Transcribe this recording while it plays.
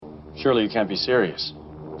Surely you can't be serious.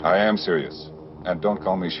 I am serious. And don't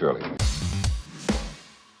call me Shirley.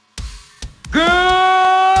 Good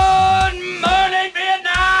morning,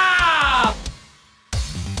 Vietnam!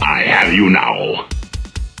 I have you now.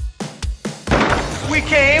 We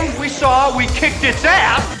came, we saw, we kicked its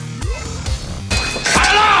ass.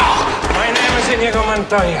 Hello! My name is Inigo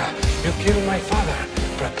Montoya. You killed my father.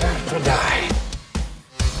 Prepare to die.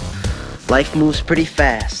 Life moves pretty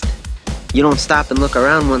fast. You don't stop and look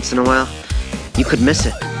around once in a while, you could miss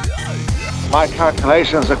it. My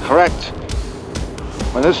calculations are correct.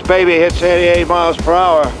 When this baby hits 88 miles per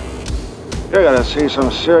hour, you're gonna see some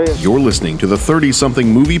serious... You're listening to the 30-something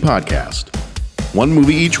Movie Podcast. One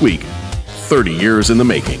movie each week, 30 years in the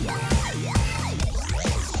making.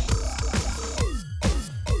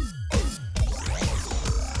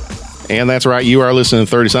 And that's right, you are listening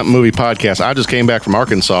to 30-something Movie Podcast. I just came back from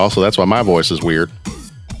Arkansas, so that's why my voice is weird.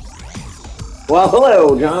 Well,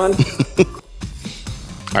 hello, John.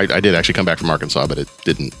 I did actually come back from Arkansas, but it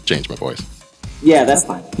didn't change my voice. Yeah, that's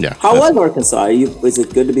fine. Yeah. How was Arkansas? Was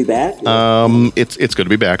it good to be back? It's good to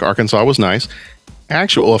be back. Arkansas was nice.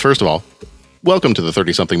 Actually, well, first of all, welcome to the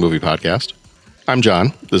 30-something Movie Podcast. I'm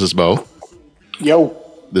John. This is Bo. Yo.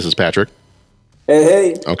 This is Patrick.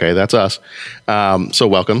 Hey. Okay, that's us. So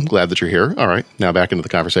welcome. Glad that you're here. All right, now back into the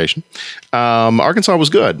conversation. Arkansas was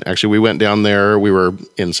good. Actually, we went down there. We were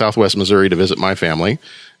in southwest Missouri to visit my family.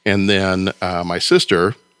 And then my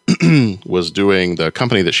sister was doing the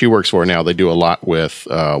company that she works for now. They do a lot with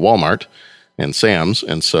Walmart and Sam's.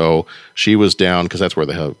 And so she was down, because that's where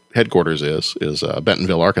the headquarters is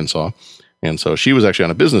Bentonville, Arkansas. And so she was actually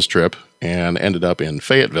on a business trip and ended up in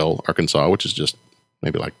Fayetteville, Arkansas, which is just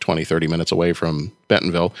maybe like 20, 30 minutes away from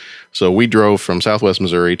Bentonville. So we drove from southwest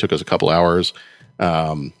Missouri, took us a couple hours.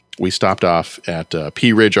 We stopped off at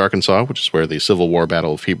Pea Ridge, Arkansas, which is where the Civil War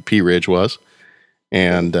Battle of Pea Ridge was.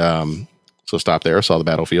 And so stopped there, saw the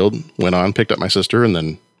battlefield, went on, picked up my sister, and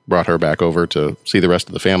then brought her back over to see the rest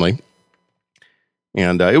of the family.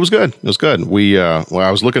 And it was good. It was good. I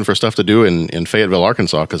was looking for stuff to do in Fayetteville,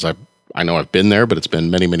 Arkansas, because I know I've been there, but it's been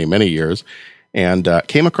many, many, many years. And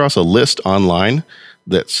came across a list online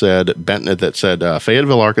that said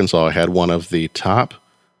Fayetteville, Arkansas had one of the top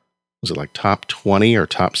 20 or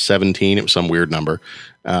top 17? It was some weird number.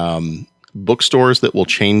 Bookstores that will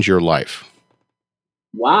change your life.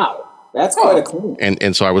 Wow, that's quite a claim.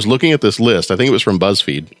 And so I was looking at this list. I think it was from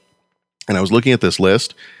BuzzFeed, and I was looking at this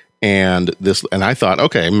list, and I thought,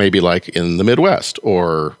 okay, maybe like in the Midwest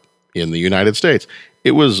or in the United States.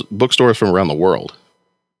 It was bookstores from around the world.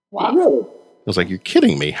 Wow, really? I was like, you're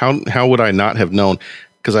kidding me. How would I not have known?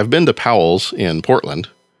 Because I've been to Powell's in Portland,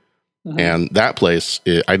 and that place,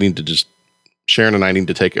 Sharon and I need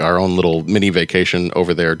to take our own little mini vacation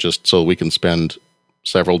over there just so we can spend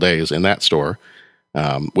several days in that store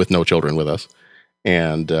with no children with us.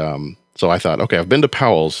 And so I thought, okay, I've been to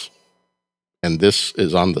Powell's, and this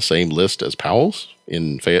is on the same list as Powell's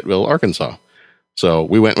in Fayetteville, Arkansas. So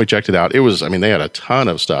we went and we checked it out. It was, they had a ton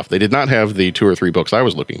of stuff. They did not have the 2 or 3 books I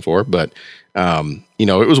was looking for, but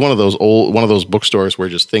it was one of those bookstores where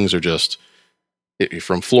just things are just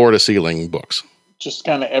from floor to ceiling books. Just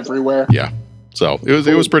kind of everywhere. Yeah. So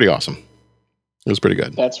it was pretty awesome. It was pretty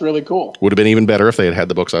good. That's really cool. Would have been even better if they had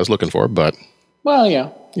the books I was looking for, but well, yeah.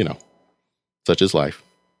 Such is life.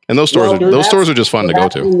 And those stores are just fun to go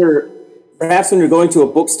to. Perhaps when you're going to a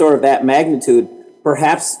bookstore of that magnitude,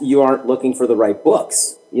 perhaps you aren't looking for the right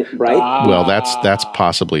books, right? Well, that's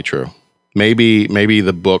possibly true. Maybe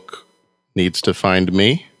the book needs to find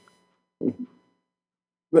me.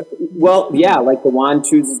 Well, yeah, like the wand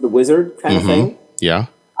chooses the wizard kind of thing. Yeah.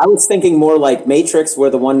 I was thinking more like Matrix, where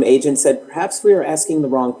the one agent said, perhaps we are asking the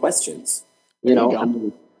wrong questions.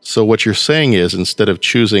 So what you're saying is, instead of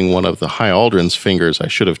choosing one of the High Aldrin's fingers, I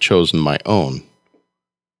should have chosen my own.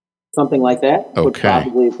 Something like that. Okay. Would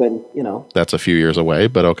probably have been, That's a few years away,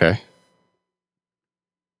 but okay.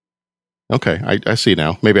 Okay, I see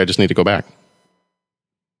now. Maybe I just need to go back.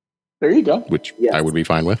 There you go. Which I would be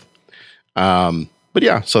fine with. But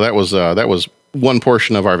yeah, so that was one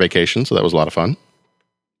portion of our vacation, so that was a lot of fun.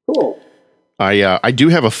 Cool. I do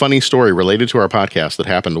have a funny story related to our podcast that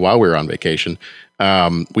happened while we were on vacation.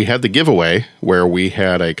 We had the giveaway where we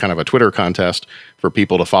had a kind of a Twitter contest for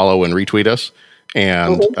people to follow and retweet us.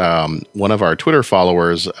 And one of our Twitter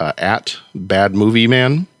followers, at Bad Movie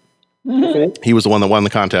Man, he was the one that won the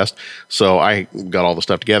contest. So I got all the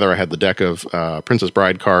stuff together. I had the deck of Princess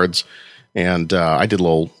Bride cards, and I did a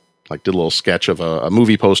little sketch of a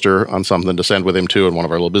movie poster on something to send with him too, and one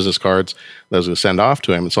of our little business cards that I was going to send off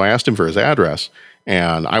to him. And so I asked him for his address,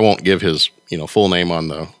 and I won't give his full name on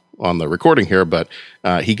on the recording here, but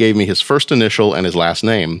he gave me his first initial and his last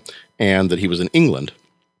name, and that he was in England.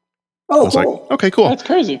 Oh, I was cool. like, okay, cool. That's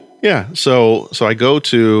crazy. Yeah. So I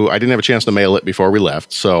didn't have a chance to mail it before we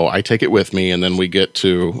left. So I take it with me, and then we get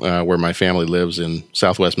to where my family lives in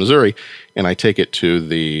Southwest Missouri, and I take it to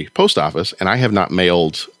the post office, and I don't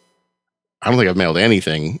think I've mailed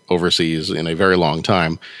anything overseas in a very long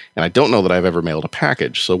time. And I don't know that I've ever mailed a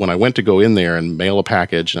package. So when I went to go in there and mail a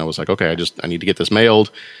package, and I was like, okay, I need to get this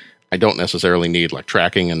mailed. I don't necessarily need like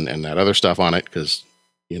tracking and that other stuff on it, because,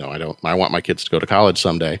 I want my kids to go to college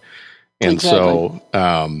someday. And Exactly.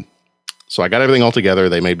 so I got everything all together.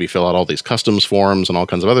 They made me fill out all these customs forms and all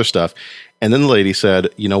kinds of other stuff. And then the lady said,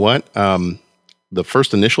 you know what? The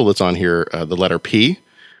first initial that's on here, the letter P,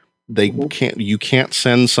 you can't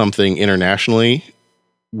send something internationally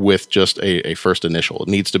with just a first initial. It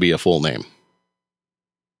needs to be a full name.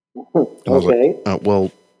 And I was Okay. like,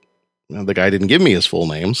 well, the guy didn't give me his full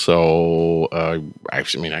name. So,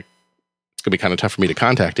 it's going to be kind of tough for me to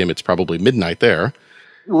contact him. It's probably midnight there.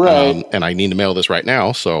 Right. And I need to mail this right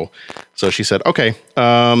now. So she said, okay.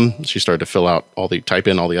 She started to type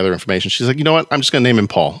in all the other information. She's like, you know what? I'm just going to name him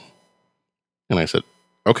Paul. And I said,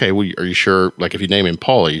 okay, well, are you sure? Like, if you name him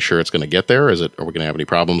Paul, are you sure it's going to get there? Are we going to have any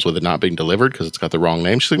problems with it not being delivered because it's got the wrong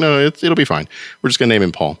name? She's like, no, it'll be fine. We're just going to name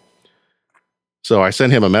him Paul. So I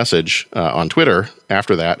sent him a message on Twitter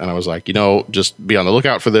after that. And I was like, just be on the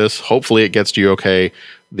lookout for this. Hopefully it gets to you okay.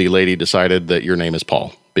 The lady decided that your name is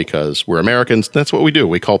Paul. Because we're Americans, that's what we do.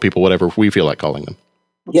 We call people whatever we feel like calling them.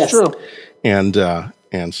 Yes. True.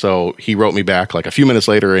 And so he wrote me back like a few minutes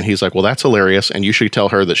later, and he's like, well, that's hilarious, and you should tell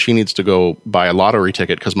her that she needs to go buy a lottery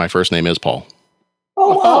ticket because my first name is Paul.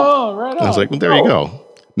 Oh, wow. Oh, right on. And I was like, well, there you go.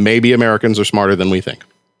 Maybe Americans are smarter than we think.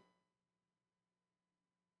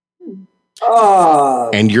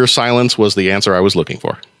 And your silence was the answer I was looking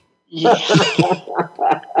for. Yeah.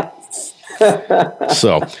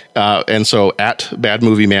 So at Bad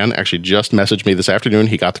Movie Man actually just messaged me this afternoon.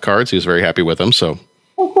 He got the cards. He was very happy with them. So,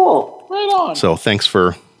 cool. Right on. So thanks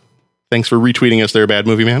for retweeting us there, Bad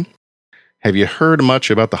Movie Man. Have you heard much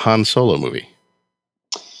about the Han Solo movie?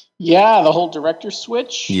 Yeah, the whole director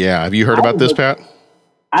switch. Yeah. Have you heard about this, Pat?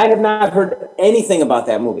 I have not heard anything about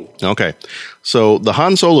that movie. Okay. So the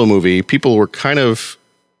Han Solo movie, people were kind of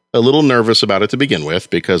a little nervous about it to begin with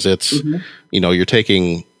because it's, you're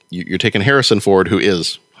taking Harrison Ford, who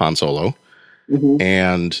is Han Solo,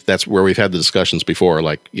 and that's where we've had the discussions before,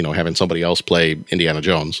 like, having somebody else play Indiana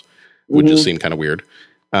Jones would just seem kind of weird.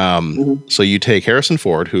 So you take Harrison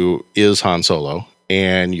Ford, who is Han Solo,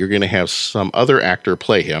 and you're going to have some other actor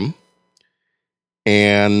play him.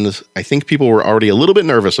 And I think people were already a little bit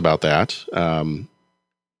nervous about that.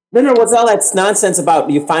 No, what's all that nonsense about?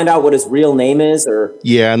 Do you find out what his real name is, or?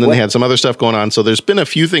 Yeah, and then they had some other stuff going on. So there's been a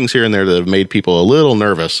few things here and there that have made people a little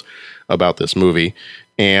nervous about this movie.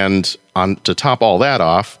 And to top all that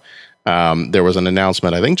off, there was an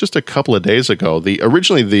announcement, I think just a couple of days ago.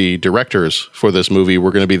 Originally, the directors for this movie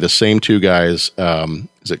were going to be the same two guys.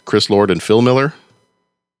 Is it Chris Lord and Phil Miller?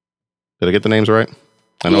 Did I get the names right?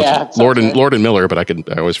 I know it's Lord and Miller, but I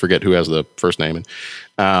always forget who has the first name. And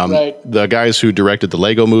Right. the guys who directed the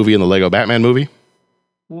Lego movie and the Lego Batman movie.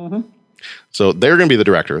 So they're going to be the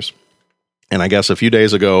directors. And I guess a few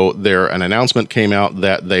days ago, an announcement came out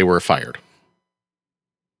that they were fired.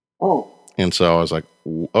 Oh. And so I was like,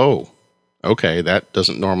 oh, okay, that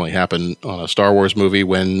doesn't normally happen on a Star Wars movie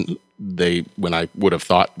when I would have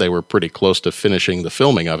thought they were pretty close to finishing the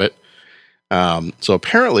filming of it. So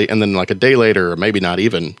apparently, and then like a day later, or maybe not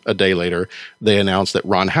even a day later, they announced that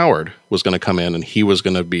Ron Howard was going to come in and he was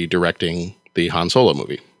going to be directing the Han Solo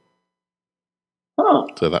movie. Huh.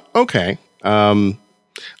 So that, okay, I'm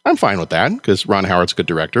fine with that because Ron Howard's a good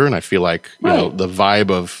director, and I feel like the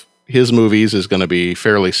vibe of his movies is going to be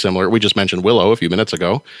fairly similar. We just mentioned Willow a few minutes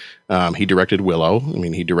ago. He directed Willow. I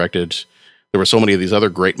mean, there were so many of these other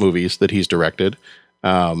great movies that he's directed.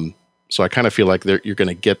 So I kind of feel like you're going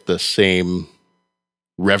to get the same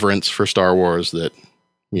reverence for Star Wars that,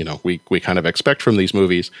 we kind of expect from these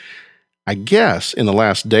movies. I guess in the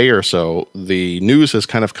last day or so, the news has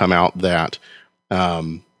kind of come out that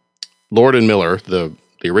Lord and Miller, the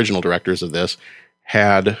original directors of this,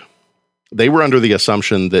 they were under the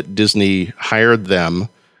assumption that Disney hired them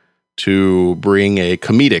to bring a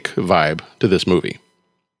comedic vibe to this movie.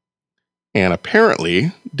 And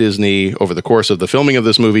apparently, Disney, over the course of the filming of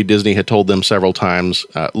this movie, Disney had told them several times,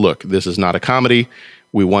 look, this is not a comedy.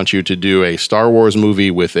 We want you to do a Star Wars movie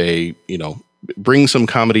with bring some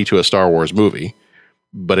comedy to a Star Wars movie,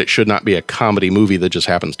 but it should not be a comedy movie that just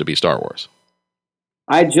happens to be Star Wars.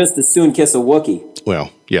 I'd just as soon kiss a Wookiee.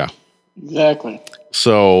 Well, yeah. Exactly.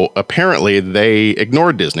 So apparently they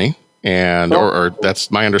ignored Disney, and or that's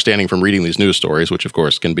my understanding from reading these news stories, which of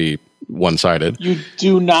course can be one-sided. You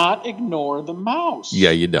do not ignore the mouse.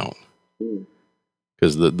 Yeah, you don't,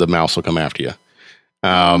 because the mouse will come after you.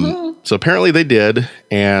 So apparently they did,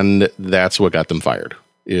 and that's what got them fired.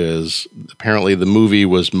 Is apparently the movie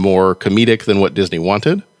was more comedic than what Disney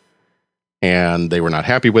wanted, and they were not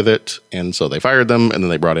happy with it, and so they fired them, and then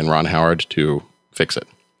they brought in Ron Howard to fix it.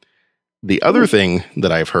 The other thing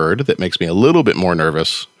that I've heard that makes me a little bit more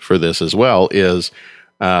nervous for this as well is,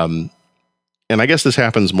 and I guess this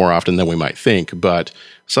happens more often than we might think, but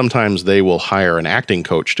sometimes they will hire an acting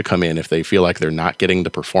coach to come in if they feel like they're not getting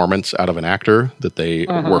the performance out of an actor that they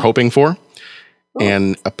were hoping for.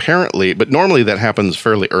 And apparently, but normally that happens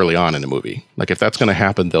fairly early on in a movie. Like if that's going to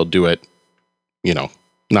happen, they'll do it,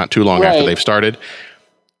 not too long after they've started.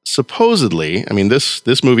 Supposedly, I mean,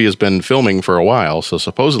 this movie has been filming for a while, so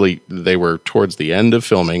supposedly they were towards the end of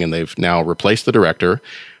filming and they've now replaced the director.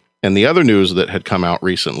 And the other news that had come out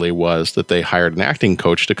recently was that they hired an acting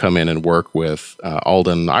coach to come in and work with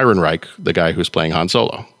Alden Ehrenreich, the guy who's playing Han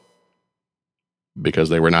Solo. Because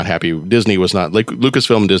they were not happy. Disney was not, like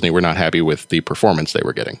Lucasfilm and Disney were not happy with the performance they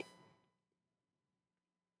were getting.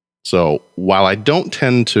 So while I don't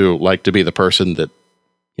tend to like to be the person that,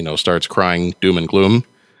 starts crying doom and gloom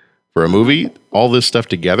for a movie, all this stuff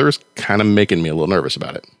together is kind of making me a little nervous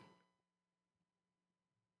about it.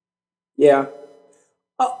 Yeah.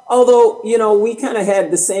 Although, we kind of had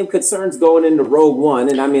the same concerns going into Rogue One.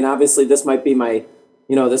 And I mean, obviously this might be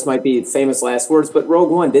this might be famous last words, but Rogue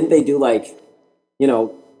One, didn't they do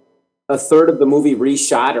a third of the movie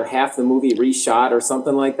reshot or half the movie reshot or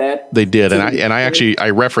something like that? They did. And I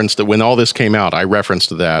referenced that when all this came out, I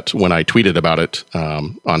referenced that when I tweeted about it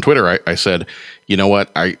on Twitter. I said, you know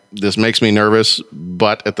what, this makes me nervous,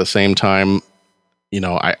 but at the same time,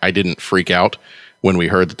 I didn't freak out when we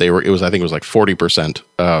heard that I think it was like 40%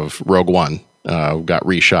 of Rogue One got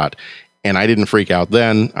reshot. And I didn't freak out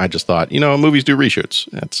then. I just thought, movies do reshoots.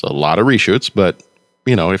 It's a lot of reshoots, but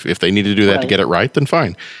if they need to do that to get it right, then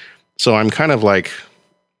fine. So I'm kind of like,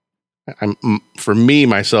 for me,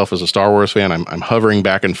 myself as a Star Wars fan, I'm hovering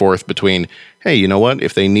back and forth between, hey, you know what?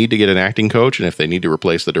 If they need to get an acting coach and if they need to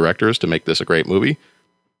replace the directors to make this a great movie,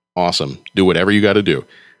 awesome. Do whatever you got to do.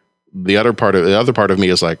 The other part of me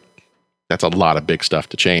is like, that's a lot of big stuff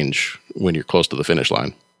to change when you're close to the finish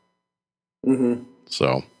line. Mm-hmm.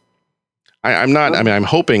 So I'm not. I mean, I'm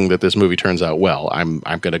hoping that this movie turns out well. I'm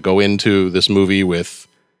going to go into this movie with,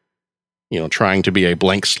 trying to be a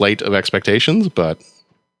blank slate of expectations, but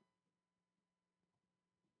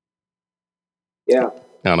yeah,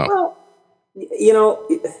 I don't know. Well,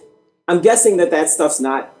 I'm guessing that stuff's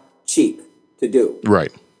not cheap to do,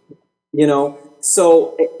 right?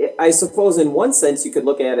 So I suppose in one sense you could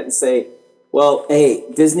look at it and say, well, hey,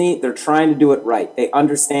 Disney, they're trying to do it right. They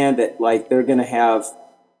understand that they're going to have,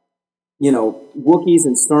 Wookiees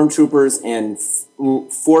and stormtroopers and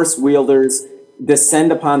force wielders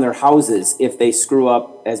descend upon their houses if they screw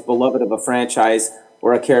up as beloved of a franchise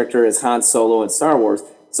or a character as Han Solo in Star Wars.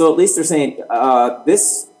 So at least they're saying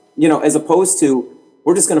this, as opposed to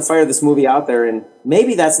we're just going to fire this movie out there and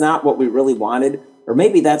maybe that's not what we really wanted, or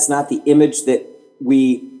maybe that's not the image that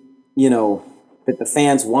we, that the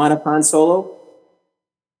fans want of Han Solo.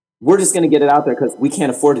 We're just going to get it out there because we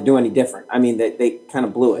can't afford to do any different. I mean, they kind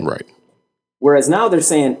of blew it. Right. Whereas now they're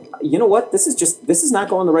saying, you know what, this is not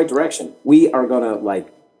going the right direction. We are going to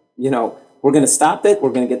we're going to stop it.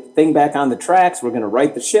 We're going to get the thing back on the tracks. We're going to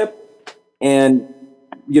right the ship and,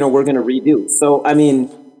 we're going to redo. So, I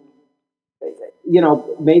mean,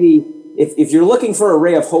 maybe if you're looking for a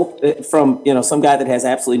ray of hope from, some guy that has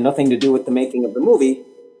absolutely nothing to do with the making of the movie,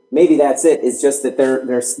 maybe that's it. It's just that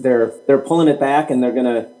they're pulling it back and they're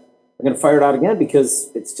going to fire it out again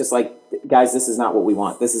because it's just like, guys, this is not what we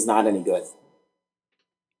want. This is not any good.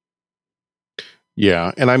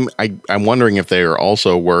 Yeah, and I'm wondering if they are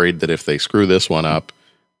also worried that if they screw this one up,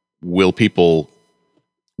 will people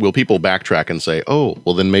backtrack and say, oh,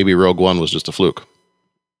 well then maybe Rogue One was just a fluke.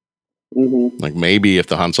 Mm-hmm. Like maybe if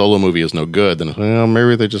the Han Solo movie is no good, then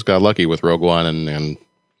maybe they just got lucky with Rogue One, and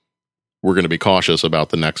we're going to be cautious about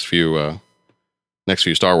the next few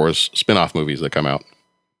Star Wars spin-off movies that come out.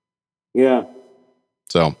 Yeah.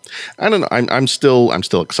 So I don't know. I'm still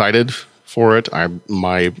excited for it.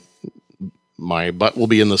 My butt will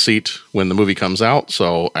be in the seat when the movie comes out.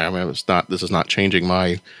 So this is not changing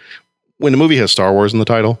when the movie has Star Wars in the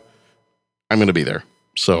title, I'm going to be there.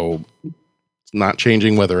 So it's not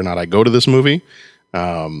changing whether or not I go to this movie.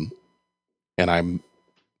 And I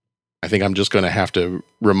think I'm just going to have to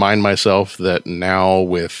remind myself that now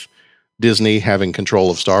with Disney having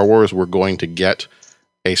control of Star Wars, we're going to get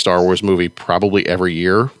a Star Wars movie probably every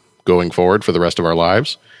year going forward for the rest of our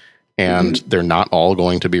lives. And they're not all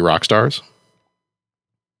going to be rock stars.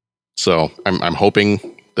 So I'm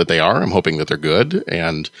hoping that they are. I'm hoping that they're good.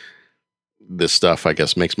 And this stuff, I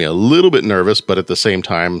guess, makes me a little bit nervous. But at the same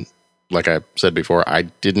time, like I said before, I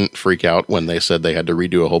didn't freak out when they said they had to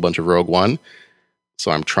redo a whole bunch of Rogue One. So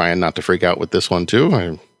I'm trying not to freak out with this one too.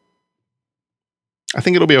 I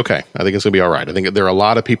think it'll be okay. I think it's going to be all right. I think there are a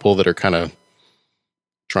lot of people that are kind of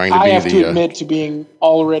trying to I be have to admit to being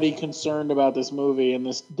already concerned about this movie, and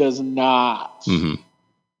this does not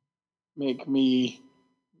make me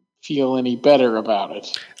feel any better about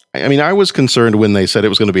it. I mean, I was concerned when they said it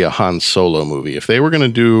was going to be a Han Solo movie. If they were going to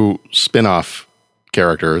do spin-off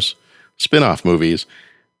characters, spin-off movies,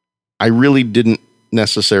 I really didn't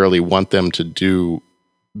necessarily want them to do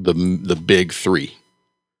the big three.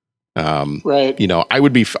 Right. You know, I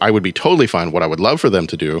would be totally fine. What I would love for them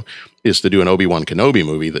to do is to do an Obi-Wan Kenobi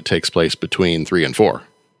movie that takes place between 3 and 4.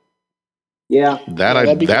 Yeah.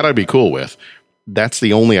 I'd be cool with. I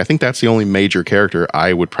think that's the only major character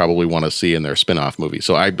I would probably want to see in their spin-off movie.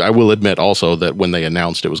 So I will admit also that when they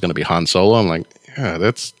announced it was going to be Han Solo, I'm like, yeah,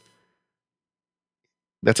 that's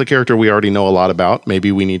a character we already know a lot about.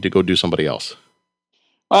 Maybe we need to go do somebody else.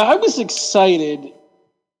 I was excited,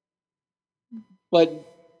 but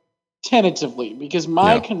tentatively, because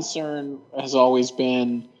my concern has always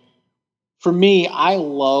been, for me, I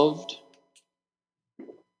loved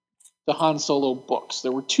the Han Solo books.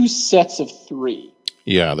 There were 2 sets of 3.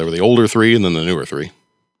 Yeah, there were the older 3 and then the newer 3.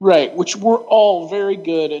 Right, which were all very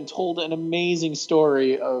good and told an amazing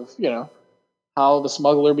story of, how the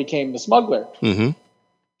smuggler became the smuggler. Mm-hmm.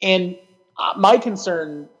 And my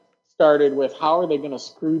concern started with, how are they going to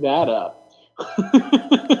screw that up?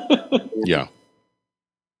 Yeah.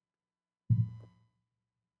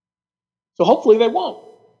 So hopefully they won't.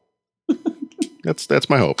 That's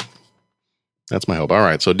my hope. That's my hope. All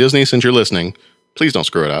right. So Disney, since you're listening, please don't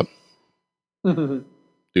screw it up.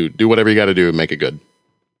 Do whatever you got to do and make it good.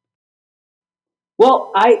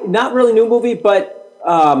 Well, not really new movie, but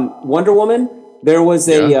Wonder Woman. There was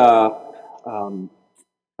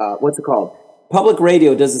what's it called? Public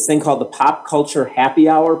Radio does this thing called the Pop Culture Happy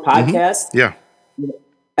Hour podcast. Mm-hmm. Yeah.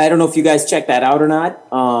 I don't know if you guys check that out or not.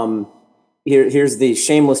 Here's the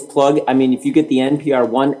shameless plug. I mean, if you get the NPR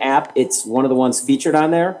One app, it's one of the ones featured on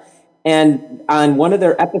there. And on one of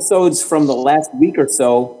their episodes from the last week or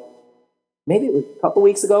so, maybe it was a couple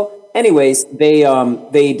weeks ago. Anyways, they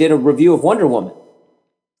did a review of Wonder Woman.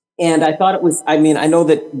 And I thought it was, I know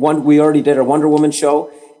that we already did a Wonder Woman show,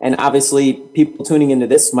 and obviously people tuning into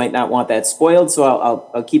this might not want that spoiled, so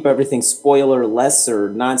I'll keep everything spoiler-less or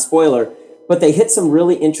non-spoiler. But they hit some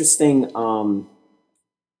really interesting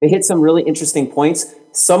points,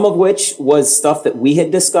 some of which was stuff that we had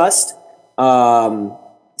discussed.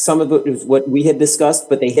 Some of it was what we had discussed,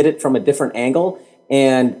 but they hit it from a different angle.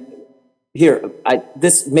 And here,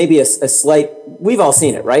 this may be a slight, we've all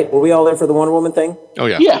seen it, right? Were we all there for the Wonder Woman thing? Oh,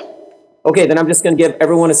 yeah. Yeah. Okay, then I'm just going to give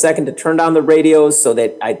everyone a second to turn down the radios so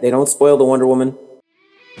that they don't spoil the Wonder Woman.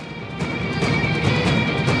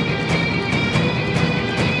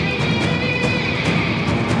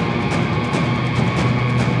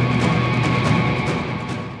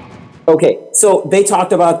 Okay, so they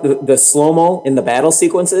talked about the slow-mo in the battle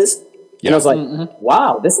sequences. Yeah. And I was like,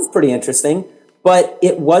 wow, this is pretty interesting. But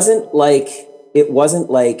it wasn't like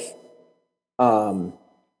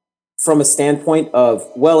from a standpoint of,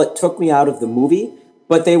 well, it took me out of the movie,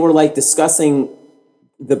 but they were like discussing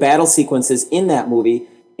the battle sequences in that movie,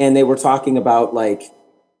 and they were talking about like,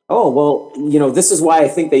 oh, well, this is why I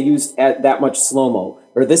think they used that much slow-mo,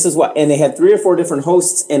 or this is why, and they had 3 or 4 different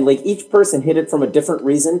hosts, and like each person hit it from a different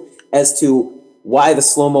reason as to why the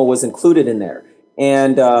slow-mo was included in there.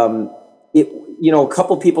 And a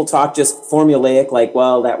couple people talked just formulaic, like,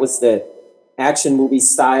 well, that was the action movie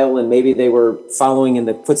style, and maybe they were following in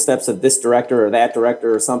the footsteps of this director or that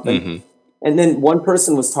director or something. Mm-hmm. And then one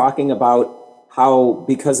person was talking about how,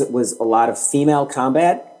 because it was a lot of female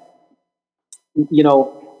combat,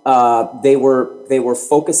 they were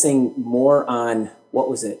focusing more on, what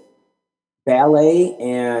was it, ballet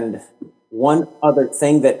and one other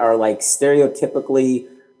thing that are like stereotypically,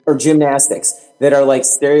 or gymnastics, that are like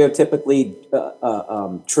stereotypically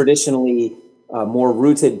traditionally more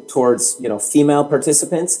rooted towards female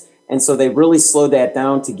participants. And so they really slowed that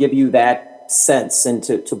down to give you that sense and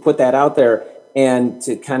to put that out there and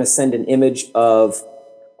to kind of send an image of,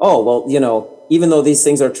 oh, well, even though these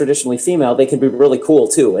things are traditionally female, they can be really cool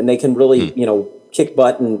too. And they can really, kick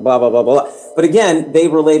butt and blah, blah, blah, blah. But again, they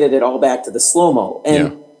related it all back to the slow-mo.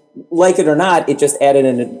 And like it or not, it just added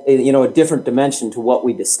a different dimension to what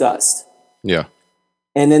we discussed. Yeah.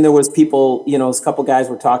 And then there was people, a couple guys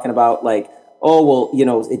were talking about like, oh, well,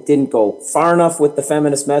 it didn't go far enough with the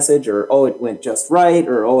feminist message, or, oh, it went just right,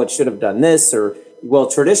 or, oh, it should have done this, or, well,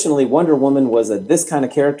 traditionally Wonder Woman was this kind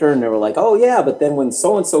of character. And they were like, oh yeah, but then when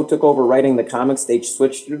so-and-so took over writing the comics, they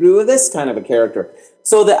switched to do this kind of a character.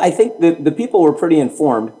 So I think the people were pretty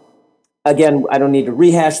informed. Again, I don't need to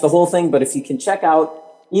rehash the whole thing, but if you can check out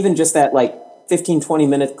even just that like 15,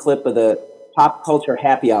 20-minute clip of the Pop Culture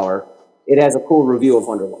Happy Hour, it has a cool review of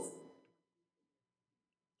Wonder Woman.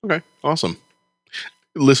 Okay, awesome.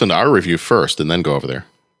 Listen to our review first and then go over there.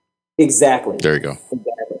 Exactly. There you go.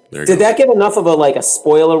 Exactly. Did that give enough of a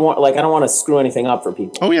spoiler? Like, I don't want to screw anything up for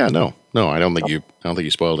people. Oh yeah, no, I don't think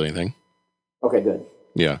you spoiled anything. Okay, good.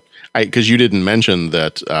 Yeah, because you didn't mention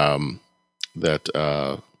that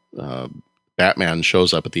Batman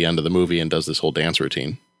shows up at the end of the movie and does this whole dance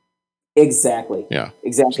routine. Exactly. Yeah.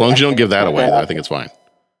 Exactly. As long as you don't give that away, I think it's fine.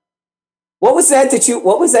 What was that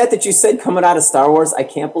that you said coming out of Star Wars? I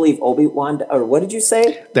can't believe Obi-Wan, or what did you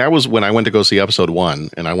say? That was when I went to go see episode 1,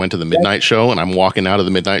 and I went to the midnight show, and I'm walking out of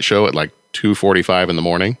the midnight show at like 2:45 in the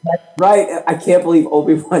morning. That's right. I can't believe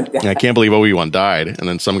Obi-Wan died. And I can't believe Obi-Wan died. And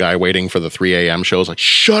then some guy waiting for the 3 a.m. show was like,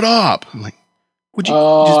 shut up. I'm like, would you?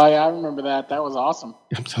 I remember that. That was awesome.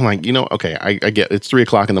 I'm like, okay, I get it's 3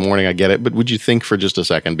 o'clock in the morning. I get it. But would you think for just a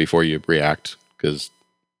second before you react? Because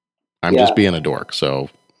I'm just being a dork. So.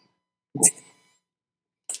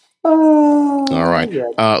 All right.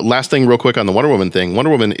 Last thing real quick on the Wonder Woman thing.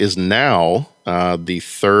 Wonder Woman is now the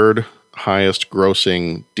third highest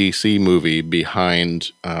grossing DC movie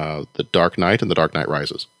behind The Dark Knight and The Dark Knight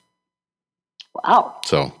Rises. Wow.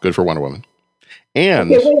 So good for Wonder Woman.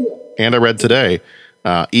 And I read today,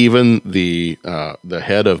 even the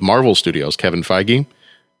head of Marvel Studios, Kevin Feige,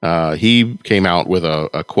 he came out with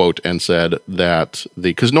a quote and said that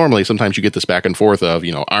because normally sometimes you get this back and forth of,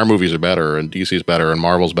 our movies are better and DC's better and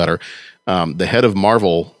Marvel's better. The head of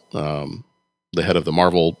Marvel, the head of the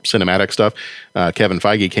Marvel cinematic stuff, Kevin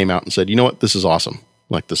Feige came out and said, you know what, this is awesome.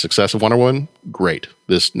 Like the success of Wonder Woman, great.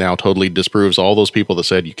 This now totally disproves all those people that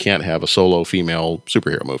said you can't have a solo female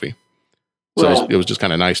superhero movie. So it was just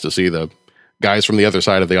kind of nice to see the guys from the other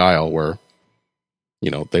side of the aisle where,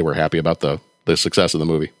 they were happy about the success of the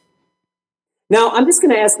movie. Now, I'm just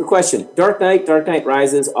going to ask a question. Dark Knight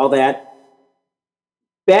Rises, all that.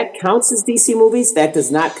 That counts as DC movies? That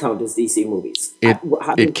does not count as DC movies.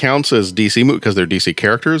 It counts as DC movies because they're DC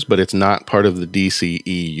characters, but it's not part of the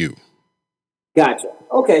DCEU. Gotcha.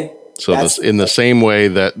 Okay. So in the same way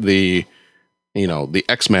that the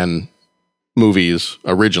X-Men movies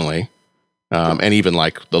originally, and even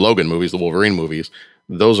like the Logan movies, the Wolverine movies,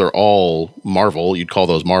 those are all Marvel. You'd call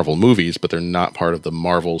those Marvel movies, but they're not part of the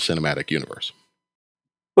Marvel Cinematic Universe.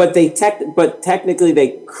 But technically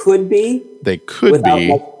they could be. They could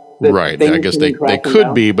be, right? I guess they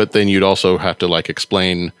could be, but then you'd also have to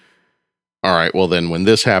explain. All right, well then, when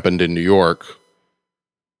this happened in New York,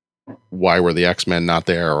 why were the X-Men not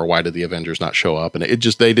there, or why did the Avengers not show up? And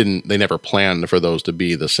they never planned for those to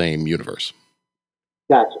be the same universe.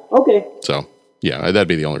 Gotcha. Okay. So yeah, that'd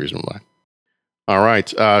be the only reason why. All right,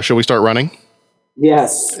 shall we start running?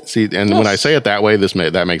 Yes. See, and when I say it that way,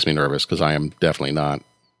 that makes me nervous because I am definitely not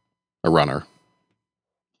a runner.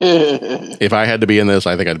 If I had to be in this,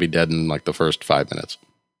 I think I'd be dead in the first 5 minutes.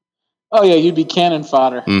 Oh yeah, you'd be cannon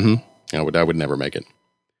fodder. Mm-hmm. I would never make it.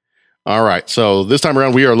 All right, so this time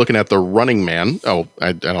around we are looking at The Running Man. Oh,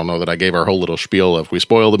 I don't know that I gave our whole little spiel of we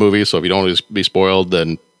spoil the movie, so if you don't want to be spoiled,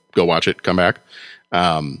 then go watch it, come back.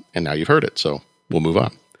 And now you've heard it, so we'll move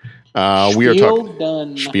on. We are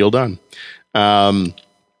talking spiel done.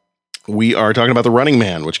 We are talking about The Running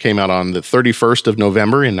Man, which came out on the 31st of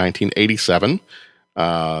November in 1987,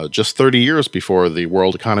 just 30 years before the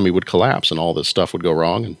world economy would collapse and all this stuff would go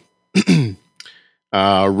wrong. And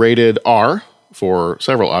rated R for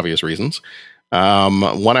several obvious reasons. 1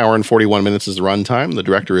 hour and 41 minutes is the runtime. The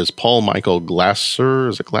director is Paul Michael Glaser.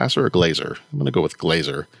 Is it Glaser or Glazer? I'm going to go with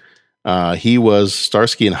Glazer. He was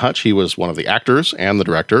Starsky and Hutch. He was one of the actors and the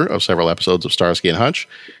director of several episodes of Starsky and Hutch.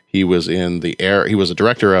 He was in The Air. He was a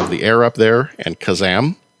director of The Air Up There and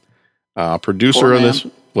Kazam. Producer on this.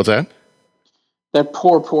 What's that? That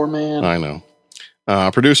poor man. I know.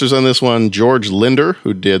 Producers on this one, George Linder,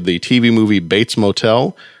 who did the TV movie Bates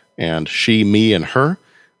Motel and She, Me, and Her.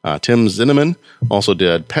 Tim Zinnemann also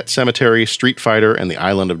did Pet Sematary, Street Fighter, and The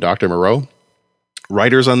Island of Dr. Moreau.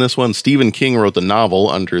 Writers on this one, Stephen King wrote the novel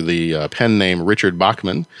under the pen name Richard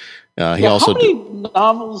Bachman. How many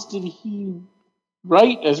novels did he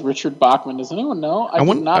write as Richard Bachman? Does anyone know? I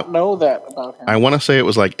did not know that about him. I want to say it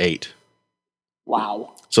was 8.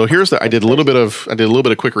 Wow. So here's I did a little bit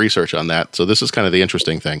of quick research on that. So this is kind of the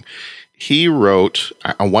interesting thing. he wrote,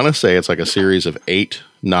 I want to say it's like a series of 8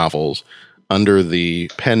 novels under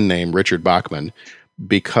the pen name Richard Bachman,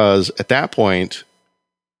 because at that point,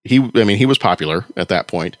 he was popular at that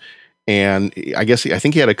point, and I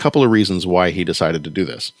think he had a couple of reasons why he decided to do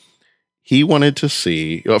this. He wanted to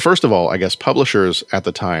see, well, first of all, I guess publishers at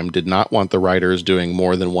the time did not want the writers doing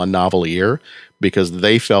more than 1 novel a year because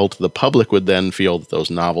they felt the public would then feel that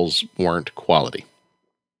those novels weren't quality.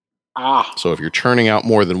 So if you're churning out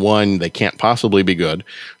more than 1, they can't possibly be good.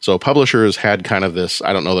 So publishers had kind of this,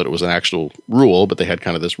 I don't know that it was an actual rule, but they had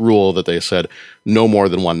kind of this rule that they said no more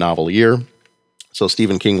than 1 novel a year. So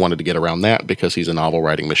Stephen King wanted to get around that because he's a novel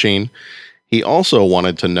writing machine. He also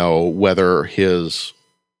wanted to know whether his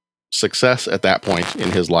success at that point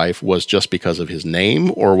in his life was just because of his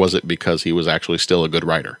name, or was it because he was actually still a good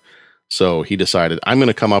writer? So he decided, I'm going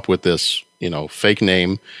to come up with this, fake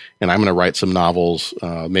name, and I'm going to write some novels,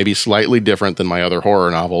 maybe slightly different than my other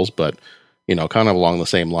horror novels, but, kind of along the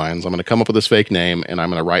same lines. I'm going to come up with this fake name, and I'm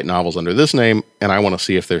going to write novels under this name, and I want to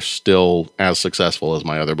see if they're still as successful as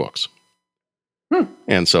my other books.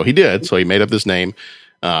 And so he did. So he made up this name,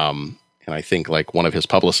 and I think like one of his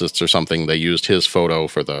publicists or something, they used his photo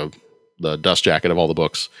for the dust jacket of all the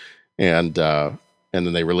books, and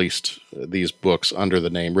then they released these books under the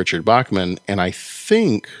name Richard Bachman. And I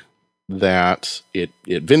think that it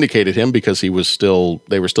vindicated him because they were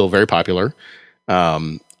still very popular.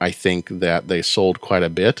 I think that they sold quite a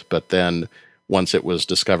bit, but then once it was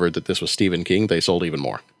discovered that this was Stephen King, they sold even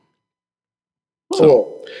more.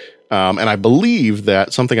 So, and I believe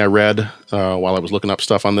that something I read while I was looking up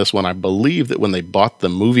stuff on this one, I believe that when they bought the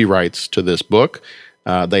movie rights to this book,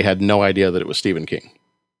 they had no idea that it was Stephen King.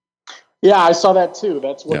 Yeah, I saw that too.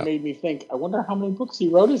 That's what made me think, I wonder how many books he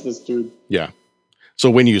wrote as this dude. Yeah. So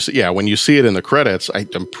when you see it in the credits,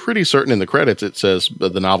 I'm pretty certain in the credits it says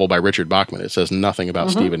the novel by Richard Bachman. It says nothing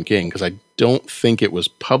about Stephen King, because I don't think it was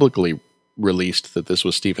publicly released that this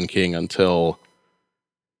was Stephen King until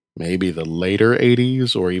maybe the later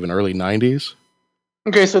 80s or even early 90s.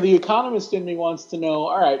 Okay, so the economist in me wants to know,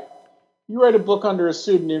 all right, you write a book under a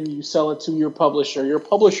pseudonym, you sell it to your publisher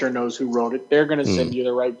knows who wrote it, they're going to send you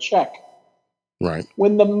the right check. Right.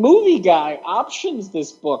 When the movie guy options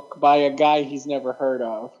this book by a guy he's never heard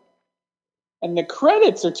of, and the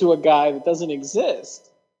credits are to a guy that doesn't exist,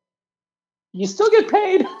 you still get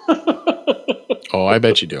paid. Oh, I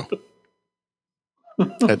bet you do.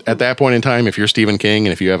 At that point in time, if you're Stephen King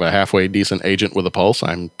and if you have a halfway decent agent with a pulse,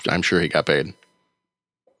 I'm sure he got paid.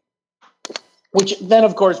 Which then,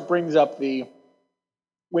 of course, brings up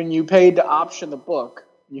when you paid to option the book,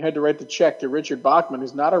 you had to write the check to Richard Bachman,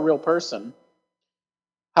 who's not a real person.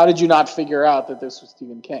 How did you not figure out that this was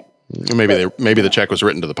Stephen King? Maybe the check was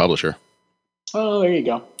written to the publisher. Oh, there you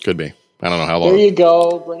go. Could be. I don't know how long. There you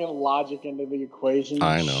go, bringing logic into the equation.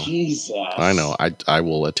 I know. Jesus. I know. I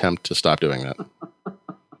will attempt to stop doing that.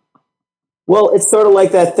 Well, it's sort of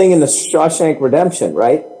like that thing in the Shawshank Redemption,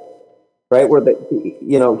 right? Right, where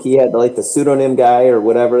he had like the pseudonym guy or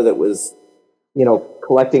whatever that was,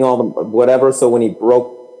 collecting all the whatever. So when he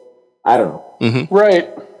broke, I don't know. Mm-hmm. Right.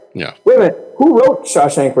 Yeah. Wait a minute. Who wrote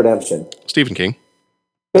Shawshank Redemption? Stephen King.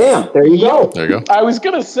 Bam! There you go. There you go. I was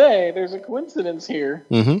gonna say there's a coincidence here.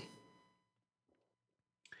 Mm-hmm.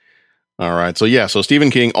 All right. So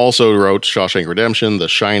Stephen King also wrote Shawshank Redemption, The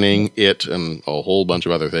Shining, It, and a whole bunch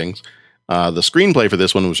of other things. The screenplay for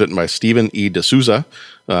this one was written by Stephen E. D'Souza,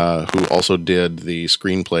 who also did the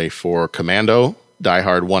screenplay for Commando, Die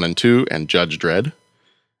Hard 1 and 2, and Judge Dredd.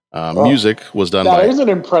 Music was done by... That is an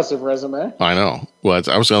impressive resume. I know. Well,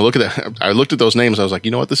 I was going to look at that. I looked at those names. I was like,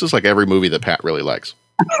 you know what? This is like every movie that Pat really likes.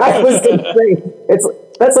 I was going to say,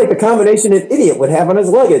 that's like the combination an idiot would have on his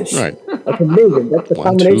luggage. Right. That's amazing. That's the 1,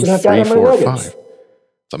 combination 2, I've got 3, on my 4, luggage. 5.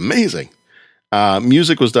 It's amazing.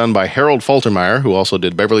 Music was done by Harold Faltermeyer, who also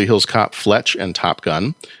did Beverly Hills Cop, Fletch, and Top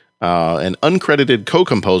Gun. An uncredited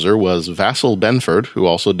co-composer was Vassal Benford, who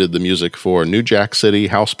also did the music for New Jack City,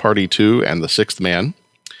 House Party 2, and The Sixth Man.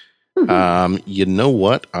 You know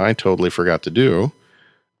what I totally forgot to do,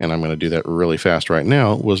 and I'm going to do that really fast right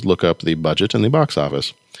now, was look up the budget and the box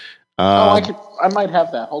office. I might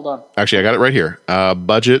have that. Hold on. Actually, I got it right here.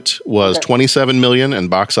 Budget was $27 million, and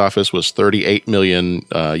box office was $38 million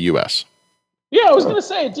US. Yeah, I was going to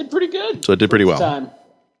say, it did pretty good. So it did pretty well. Time.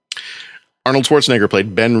 Arnold Schwarzenegger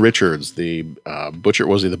played Ben Richards, the butcher.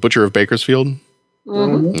 Was he the Butcher of Bakersfield?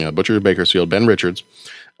 Mm-hmm. Yeah, Butcher of Bakersfield, Ben Richards.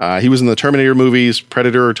 He was in the Terminator movies,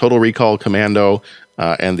 Predator, Total Recall, Commando,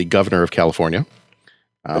 and The Governor of California.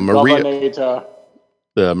 Maria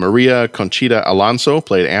Conchita Alonso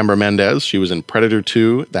played Amber Mendez. She was in Predator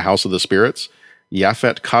 2, The House of the Spirits.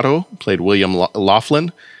 Yaphet Kotto played William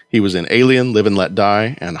Laughlin. He was in Alien, Live and Let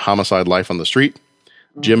Die, and Homicide: Life on the Street.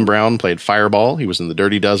 Jim Brown played Fireball. He was in The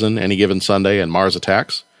Dirty Dozen, Any Given Sunday, and Mars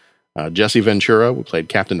Attacks. Jesse Ventura played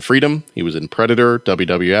Captain Freedom. He was in Predator,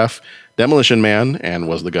 WWF, Demolition Man, and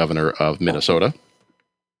was the governor of Minnesota.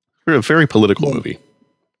 A very political movie.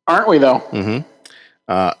 Aren't we, though?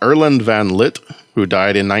 Erland Van Lith, who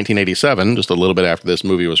died in 1987, just a little bit after this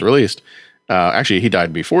movie was released. Actually, he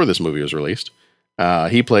died before this movie was released.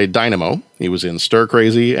 He played Dynamo. He was in Stir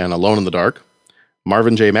Crazy and Alone in the Dark.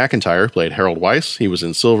 Marvin J. McIntyre played Harold Weiss. He was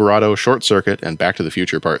in Silverado, Short Circuit, and Back to the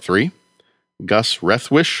Future Part 3. Gus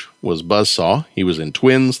Rethwish was Buzzsaw. He was in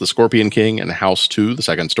Twins, The Scorpion King, and House 2, The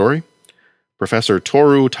Second Story. Professor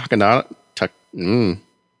Toru Takanada...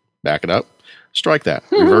 back it up. Strike that.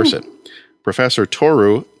 Reverse it. Professor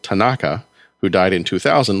Toru Tanaka, who died in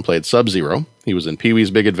 2000, played Sub-Zero. He was in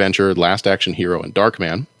Pee-wee's Big Adventure, Last Action Hero, and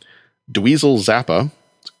Darkman. Dweezil Zappa,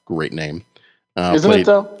 it's a great name. Isn't it,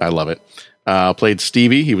 though? I love it. Played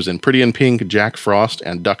Stevie. He was in Pretty in Pink, Jack Frost,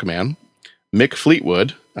 and Duckman. Mick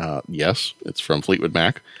Fleetwood, yes, it's from Fleetwood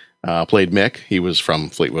Mac, played Mick. He was from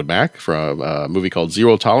Fleetwood Mac, from a movie called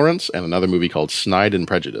Zero Tolerance and another movie called Snide and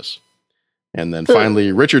Prejudice. And then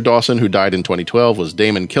finally, Richard Dawson, who died in 2012, was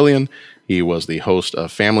Damon Killian. He was the host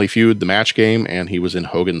of Family Feud, The Match Game, and he was in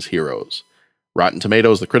Hogan's Heroes. Rotten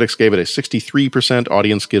Tomatoes, the critics gave it a 63%,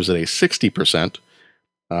 audience gives it a 60%.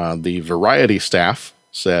 The Variety staff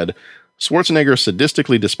said, Schwarzenegger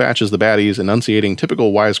sadistically dispatches the baddies, enunciating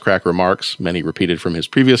typical wisecrack remarks, many repeated from his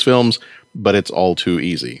previous films, but it's all too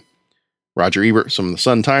easy. Roger Ebert from the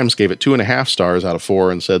Sun-Times gave it 2.5 stars out of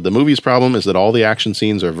 4 and said, the movie's problem is that all the action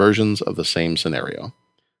scenes are versions of the same scenario.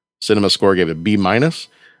 Cinema Score gave it B-.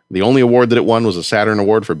 The only award that it won was a Saturn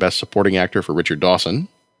Award for Best Supporting Actor for Richard Dawson.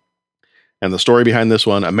 And the story behind this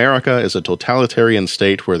one, America is a totalitarian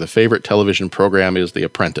state where the favorite television program is The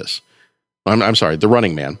Apprentice. I'm sorry, The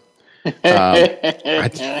Running Man. I'm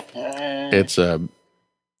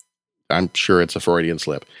sure it's a Freudian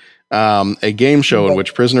slip. A game show in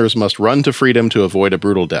which prisoners must run to freedom to avoid a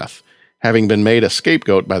brutal death. Having been made a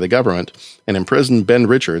scapegoat by the government, an imprisoned Ben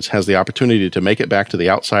Richards has the opportunity to make it back to the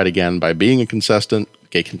outside again by being a contestant.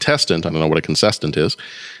 I don't know what a contestant is.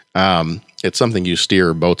 It's something you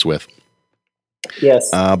steer boats with. Yes.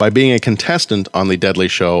 By being a contestant on the deadly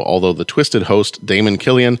show, although the twisted host, Damon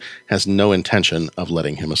Killian, has no intention of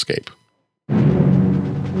letting him escape.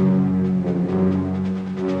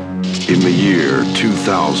 In the year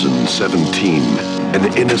 2017,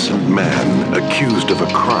 an innocent man accused of a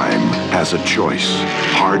crime has a choice.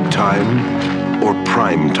 Hard time or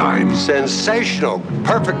prime time. Sensational.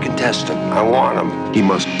 Perfect contestant. I want him. He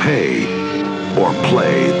must pay or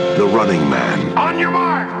play the running man. On your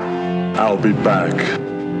mark. I'll be back.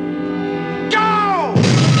 Go!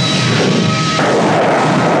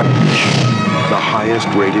 The highest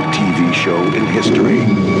rated TV show in history.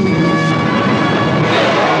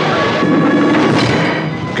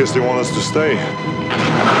 Guess they want us to stay.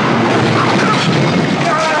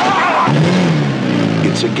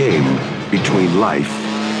 It's a game between life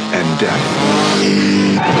and death.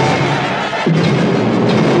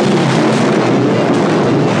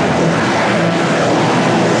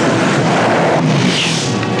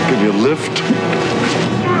 Give you a lift?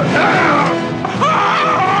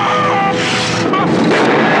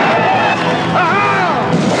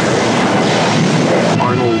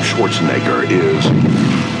 Arnold Schwarzenegger is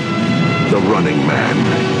the Running Man.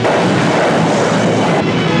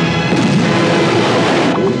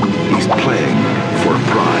 He's playing for a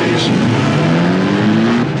prize.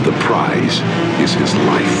 The prize is his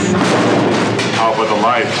life. How about the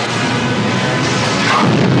life?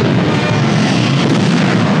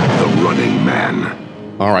 The Running Man.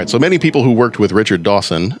 All right, so many people who worked with Richard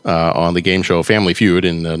Dawson on the game show Family Feud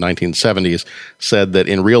in the 1970s said that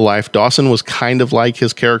in real life, Dawson was kind of like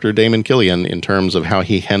his character Damon Killian in terms of how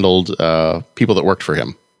he handled people that worked for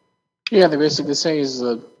him. Yeah, they basically say he's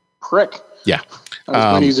a prick. Yeah. I was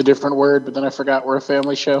going to use a different word, but then I forgot we're a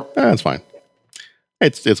family show. That's fine.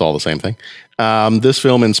 It's all the same thing. This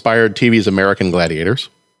film inspired TV's American Gladiators.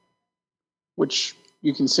 Which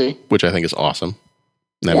you can see. Which I think is awesome.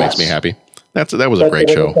 That makes me happy. That was a great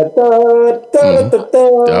show.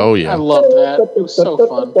 Oh, yeah. I love that. It was so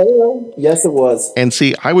fun. Yes, it was. And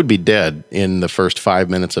see, I would be dead in the first 5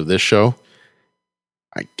 minutes of this show.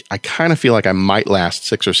 I kind of feel like I might last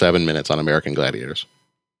 6 or 7 minutes on American Gladiators.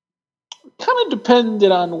 Kind of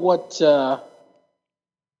depended on what...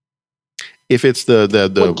 if it's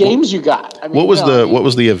the what games you got. I mean, what was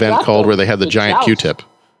the event called where they had the giant joust. Q-tip?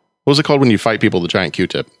 What was it called when you fight people with the giant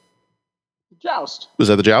Q-tip? Joust. Was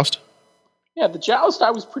that the joust? Yeah, the joust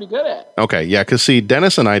I was pretty good at. Okay, yeah, because see,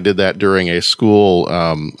 Dennis and I did that during a school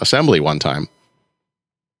assembly one time.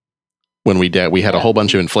 When we had a whole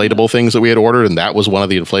bunch of inflatable things that we had ordered, and that was one of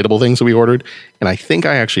the inflatable things that we ordered. And I think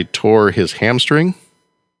I actually tore his hamstring.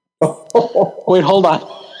 Wait, hold on.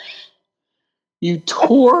 You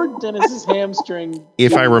tore Dennis's hamstring.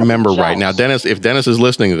 If I remember right. Now, Dennis, if Dennis is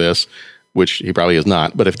listening to this, which he probably is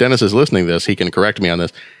not, but if Dennis is listening to this, he can correct me on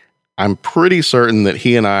this. I'm pretty certain that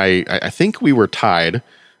he and I think we were tied.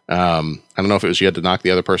 I don't know if it was you had to knock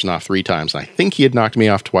the other person off 3 times. And I think he had knocked me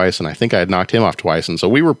off twice, and I think I had knocked him off twice. And so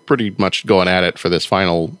we were pretty much going at it for this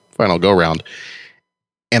final go round.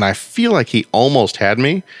 And I feel like he almost had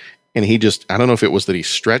me. And he just, I don't know if it was that he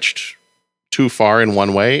stretched too far in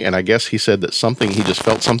one way. And I guess he said that he just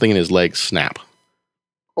felt something in his leg snap.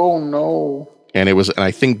 Oh, no. And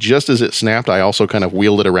I think just as it snapped, I also kind of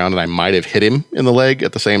wheeled it around and I might have hit him in the leg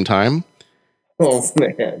at the same time. Oh,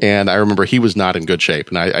 man. And I remember he was not in good shape.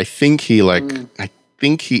 And I think he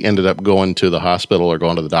ended up going to the hospital or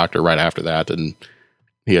going to the doctor right after that. And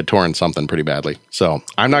he had torn something pretty badly. So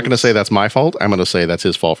I'm not going to say that's my fault. I'm going to say that's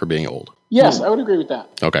his fault for being old. Yes, I would agree with that.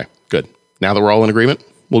 Okay, good. Now that we're all in agreement,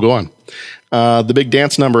 we'll go on. The big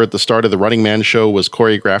dance number at the start of the Running Man show was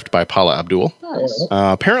choreographed by Paula Abdul. Nice.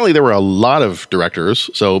 Apparently there were a lot of directors.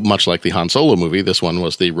 So much like the Han Solo movie, this one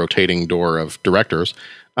was the rotating door of directors.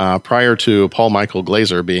 Prior to Paul Michael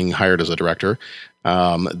Glaser being hired as a director,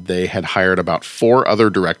 they had hired about 4 other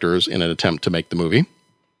directors in an attempt to make the movie.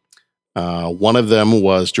 One of them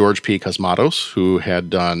was George P. Cosmatos, who had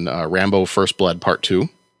done Rambo First Blood Part 2,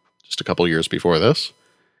 just a couple years before this.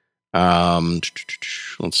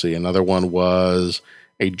 Let's see. Another one was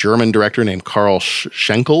a German director named Karl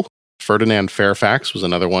Schenkel. Ferdinand Fairfax was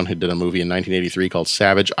another one who did a movie in 1983 called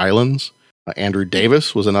Savage Islands. Andrew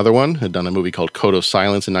Davis was another one, had done a movie called Code of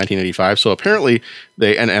Silence in 1985. So apparently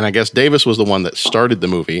and I guess Davis was the one that started the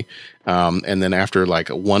movie. And then after like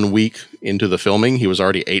 1 week into the filming, he was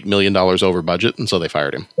already $8 million over budget. And so they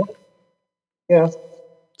fired him. Yeah.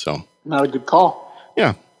 So. Not a good call.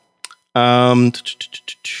 Yeah.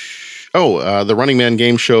 The Running Man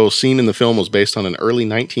game show scene in the film was based on an early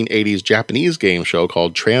 1980s Japanese game show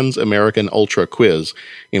called Trans-American Ultra Quiz,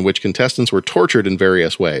 in which contestants were tortured in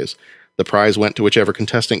various ways. The prize went to whichever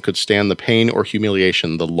contestant could stand the pain or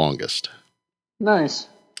humiliation the longest. Nice.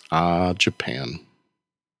 Japan.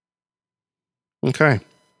 Okay.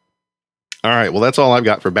 All right. Well, that's all I've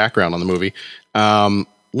got for background on the movie. Let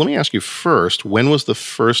me ask you first, when was the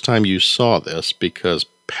first time you saw this? Because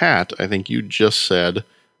Pat, I think you just said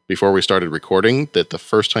before we started recording that the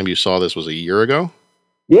first time you saw this was a year ago.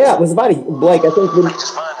 Yeah, it was about I think.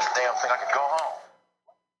 Just find this damn thing. I could go home.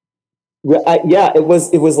 Yeah, it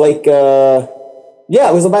was like,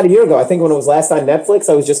 it was about a year ago. I think when it was last on Netflix,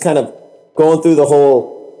 I was just kind of going through the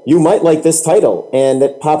whole, you might like this title. And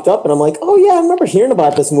it popped up and I'm like, oh yeah, I remember hearing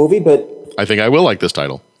about this movie, but I think I will like this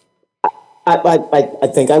title. I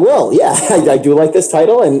think I will. Yeah, I do like this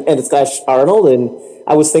title and it's got Arnold. And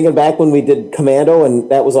I was thinking back when we did Commando and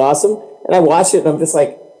that was awesome. And I watched it and I'm just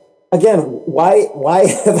like, again, why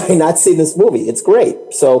have I not seen this movie? It's great.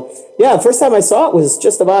 So yeah, the first time I saw it was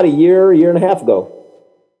just about a year and a half ago.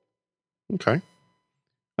 Okay.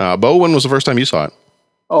 Bo, when was the first time you saw it?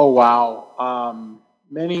 Oh, wow.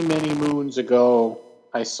 Many, many moons ago,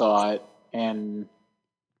 I saw it. And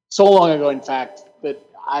so long ago, in fact, that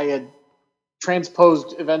I had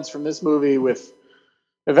transposed events from this movie with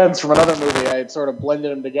events from another movie. I had sort of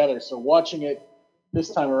blended them together. So watching it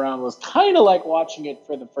this time around was kind of like watching it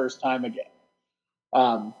for the first time again,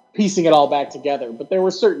 piecing it all back together. But there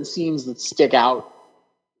were certain scenes that stick out,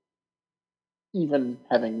 even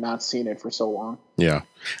having not seen it for so long. Yeah.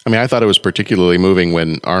 I mean, I thought it was particularly moving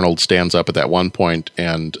when Arnold stands up at that one point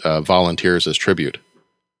and volunteers as tribute.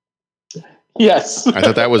 Yes. I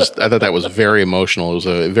thought that was very emotional. It was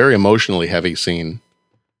a very emotionally heavy scene.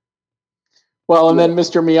 Well, and then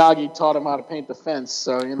Mr. Miyagi taught him how to paint the fence,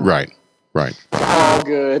 so, you know. Right. All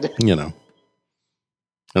good. You know.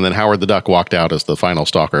 And then Howard the Duck walked out as the final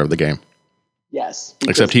stalker of the game. Yes.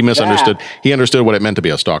 Except he misunderstood. He understood what it meant to be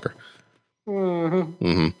a stalker.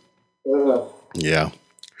 Mm-hmm. Mm-hmm. Yeah.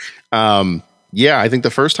 I think the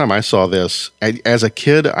first time I saw this, as a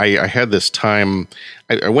kid, I had this time,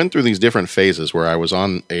 I went through these different phases where I was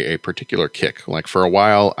on a particular kick. Like for a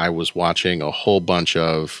while, I was watching a whole bunch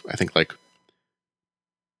of, I think like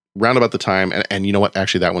round about the time, and you know what?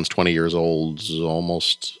 Actually, that one's 20 years old,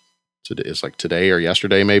 almost. It's like today or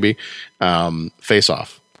yesterday, maybe. Face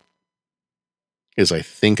Off is, I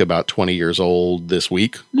think, about 20 years old this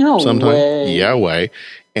week. No sometime. way. Yeah, way.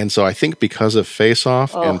 And so I think because of Face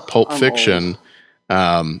Off and Pulp Fiction,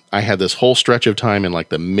 I had this whole stretch of time in like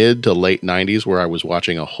the mid to late 90s where I was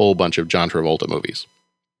watching a whole bunch of John Travolta movies.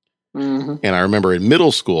 Mm-hmm. And I remember in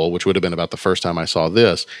middle school, which would have been about the first time I saw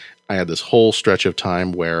this, I had this whole stretch of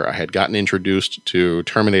time where I had gotten introduced to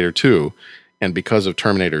Terminator 2. And because of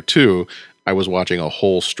Terminator 2, I was watching a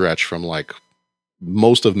whole stretch from like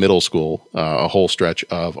most of middle school, a whole stretch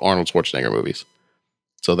of Arnold Schwarzenegger movies.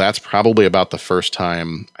 So that's probably about the first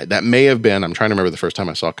time. That may have been, I'm trying to remember the first time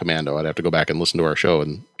I saw Commando. I'd have to go back and listen to our show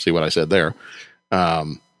and see what I said there.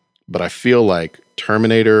 But I feel like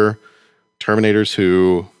Terminator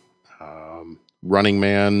 2, Running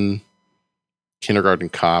Man, Kindergarten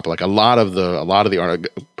Cop, like a lot of the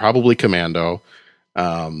probably Commando,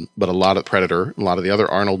 but a lot of Predator, a lot of the other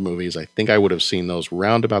Arnold movies. I think I would have seen those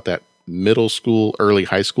round about that middle school, early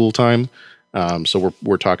high school time. So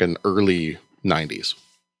we're talking early 90s.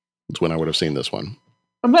 That's when I would have seen this one.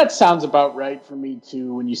 And that sounds about right for me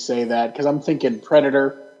too when you say that, because I'm thinking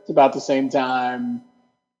Predator. It's about the same time.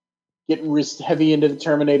 Getting heavy into the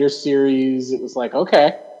Terminator series, it was like,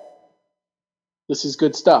 okay, this is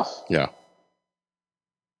good stuff. Yeah.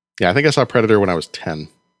 Yeah, I think I saw Predator when I was 10.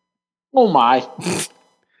 Oh my!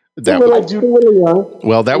 That was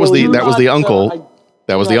the uncle.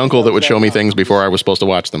 That was the uncle that would show me things before I was supposed to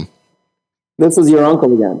watch them. This was your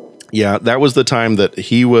uncle again. Yeah, that was the time that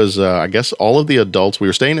he was, I guess all of the adults, we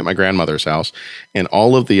were staying at my grandmother's house, and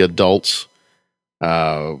all of the adults,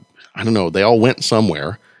 I don't know, they all went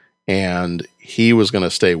somewhere, and he was going to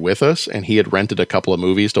stay with us, and he had rented a couple of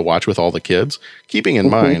movies to watch with all the kids, keeping in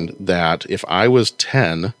mind that if I was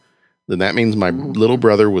 10, then that means my little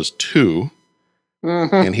brother was 2,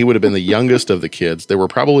 and he would have been the youngest of the kids. There were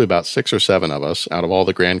probably about 6 or 7 of us out of all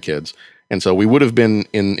the grandkids, and so we would have been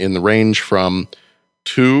in the range from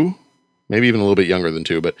 2, maybe even a little bit younger than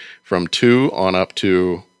 2, but from 2 on up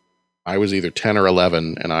to, I was either 10 or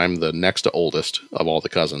 11, and I'm the next to oldest of all the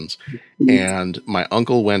cousins. And my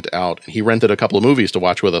uncle went out, and he rented a couple of movies to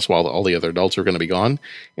watch with us while all the other adults were going to be gone,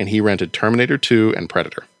 and he rented Terminator 2 and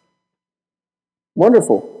Predator.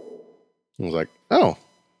 Wonderful. I was like, oh,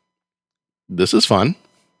 this is fun.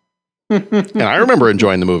 And I remember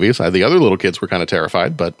enjoying the movies. The other little kids were kind of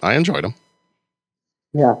terrified, but I enjoyed them.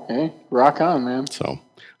 Yeah. Hey, rock on, man. So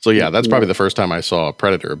yeah, that's probably the first time I saw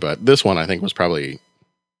Predator, but this one I think was probably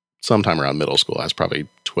sometime around middle school. I was probably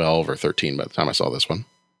 12 or 13 by the time I saw this one.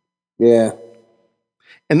 Yeah.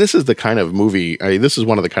 And this is the kind of movie, this is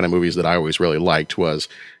one of the kind of movies that I always really liked was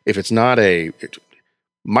if it's not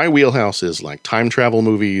my wheelhouse is like time travel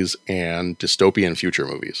movies and dystopian future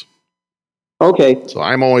movies. Okay. So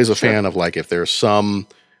I'm always a fan of like if there's some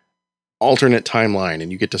alternate timeline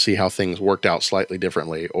and you get to see how things worked out slightly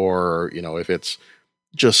differently, or, if it's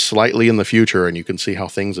just slightly in the future and you can see how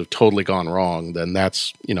things have totally gone wrong, then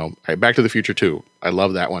that's, Back to the Future 2. I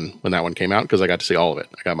love that one when that one came out because I got to see all of it.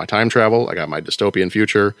 I got my time travel, I got my dystopian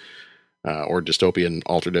future, or dystopian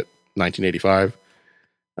alternate 1985.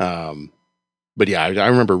 But yeah, I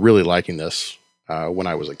remember really liking this when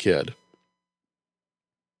I was a kid.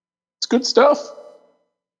 It's good stuff.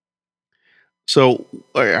 So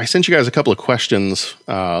I sent you guys a couple of questions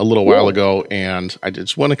a little while ago, and I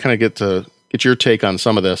just want to kind of get your take on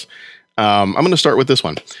some of this. I'm going to start with this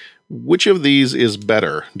one. Which of these is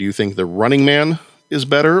better? Do you think The Running Man is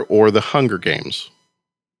better or The Hunger Games?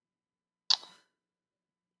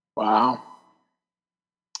 Wow.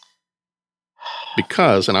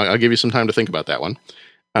 Because, and I'll give you some time to think about that one.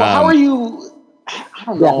 Well, how are you? I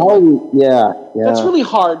don't know. Yeah. That's really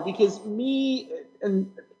hard because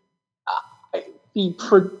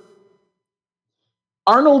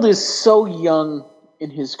Arnold is so young in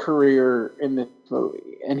his career in this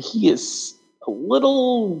movie, and he is a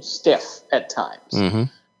little stiff at times. Mm-hmm.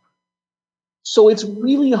 So it's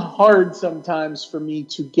really hard sometimes for me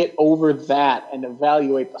to get over that and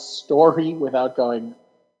evaluate the story without going,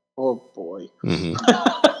 oh boy. Mm-hmm.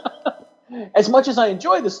 As much as I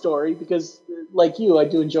enjoy the story, because like you, I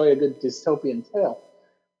do enjoy a good dystopian tale.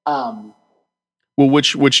 Well,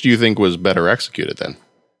 which do you think was better executed then?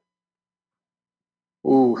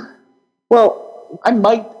 Ooh. Well, I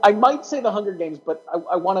might say The Hunger Games, but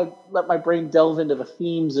I want to let my brain delve into the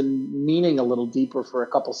themes and meaning a little deeper for a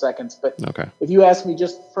couple seconds. But okay. If you ask me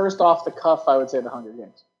just first off the cuff, I would say The Hunger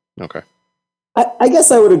Games. Okay. I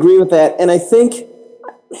guess I would agree with that. And I think,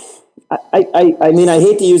 I mean, I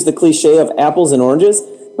hate to use the cliche of apples and oranges,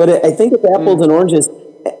 but I think it's apples and oranges.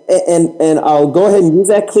 And I'll go ahead and use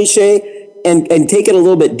that cliche and take it a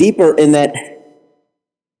little bit deeper in that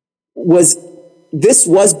this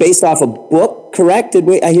was based off a book, correct?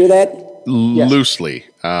 I hear that? Yes. Loosely.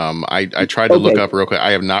 I tried to look up real quick.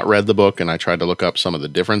 I have not read the book, and I tried to look up some of the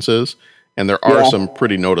differences, And there are Yeah. some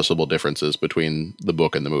pretty noticeable differences between the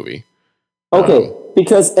book and the movie. Okay,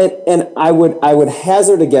 because and I would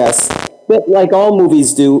hazard a guess that, like all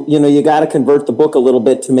movies do, you got to convert the book a little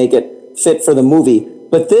bit to make it fit for the movie.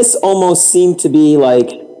 But this almost seemed to be like,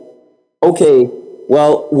 okay,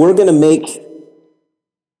 well, we're going to make,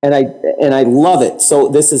 and I love it. So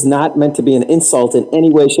this is not meant to be an insult in any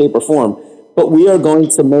way, shape, or form. But we are going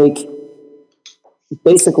to make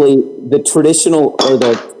basically the traditional or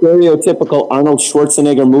the stereotypical Arnold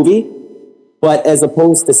Schwarzenegger movie, but as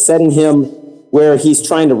opposed to setting him where he's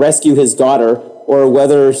trying to rescue his daughter, or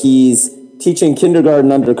whether he's teaching kindergarten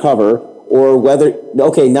undercover, or whether,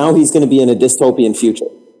 okay, now he's going to be in a dystopian future.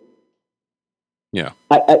 Yeah.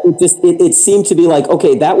 It seemed to be like,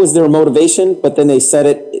 okay, that was their motivation, but then they set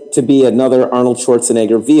it to be another Arnold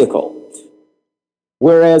Schwarzenegger vehicle.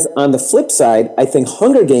 Whereas on the flip side, I think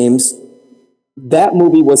Hunger Games, that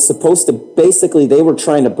movie was supposed to, basically, they were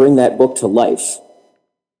trying to bring that book to life.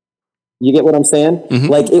 You get what I'm saying? Mm-hmm.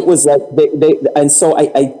 Like, it was like, and so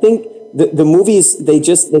I think the movies, they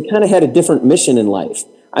kind of had a different mission in life.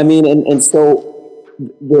 I mean, and so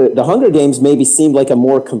the Hunger Games maybe seemed like a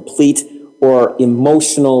more complete or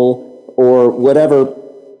emotional or whatever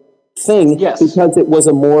thing, because it was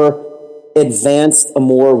a more advanced, a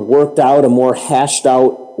more worked out, a more hashed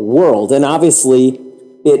out world. And obviously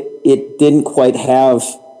it didn't quite have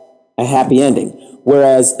a happy ending.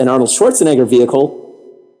 Whereas an Arnold Schwarzenegger vehicle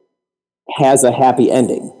has a happy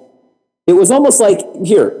ending. It was almost like,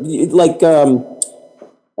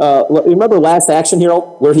 remember Last Action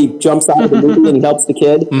Hero, where he jumps out of the movie and he helps the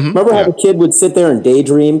kid? Mm-hmm. Remember how the kid would sit there and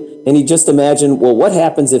daydream, and he'd just imagine, well, what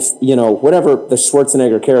happens if, whatever the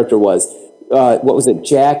Schwarzenegger character was, what was it,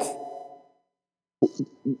 Jack?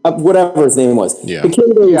 Whatever his name was. Yeah. The kid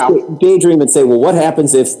would daydream and say, well, what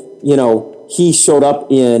happens if, he showed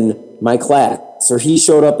up in my class, or he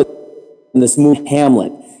showed up in this movie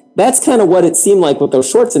Hamlet? That's kind of what it seemed like with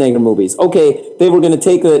those Schwarzenegger movies. Okay, they were going to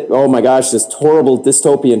take it, oh my gosh, this horrible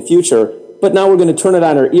dystopian future, but now we're going to turn it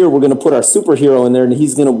on our ear. We're going to put our superhero in there, and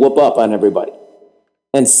he's going to whoop up on everybody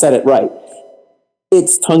and set it right.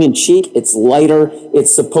 It's tongue-in-cheek. It's lighter.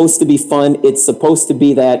 It's supposed to be fun. It's supposed to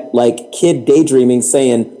be that, like, kid daydreaming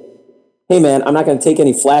saying, hey, man, I'm not going to take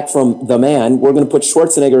any flack from the man. We're going to put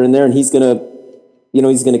Schwarzenegger in there, and he's going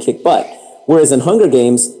to kick butt. Whereas in Hunger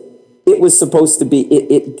Games, it was supposed to be,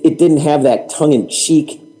 it didn't have that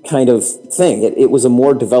tongue-in-cheek kind of thing. It was a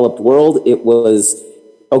more developed world. It was,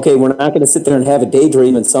 okay, we're not going to sit there and have a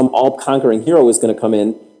daydream and some all-conquering hero is going to come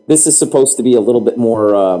in. This is supposed to be a little bit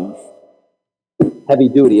more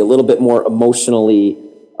heavy-duty, a little bit more emotionally,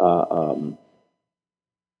 a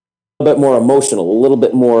little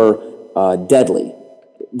bit more deadly.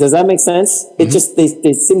 Does that make sense? Mm-hmm. It just,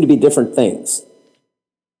 they seem to be different things.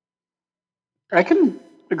 I can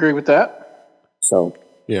agree with that. So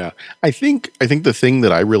yeah, I think the thing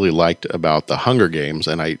that I really liked about the Hunger Games,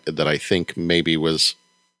 and that I think maybe was,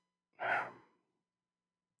 I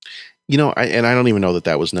don't even know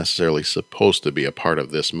that was necessarily supposed to be a part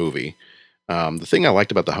of this movie. The thing I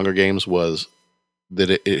liked about the Hunger Games was that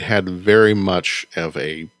it had very much of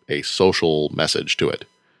a social message to it.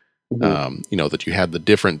 Mm-hmm. That you had the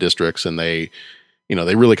different districts, and they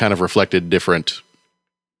really kind of reflected different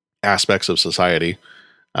aspects of society.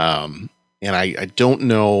 And I don't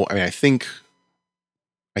know. I mean, I think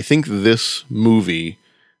this movie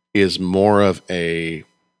is more of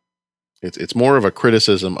it's more of a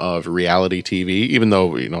criticism of reality TV, even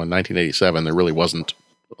though, in 1987, there really wasn't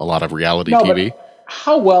a lot of reality TV. But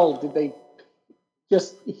how well did they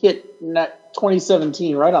just hit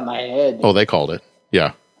 2017 right on the head? Oh, they called it.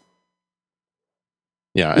 Yeah.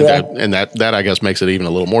 Yeah. And that I guess makes it even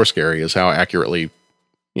a little more scary, is how accurately,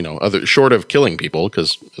 short of killing people,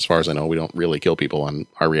 because as far as I know, we don't really kill people on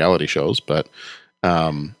our reality shows, but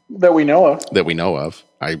that we know of.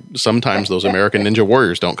 Sometimes those American Ninja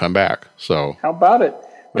Warriors don't come back. So how about it?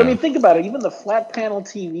 But I mean, think about it. Even the flat panel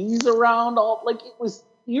TVs around, it was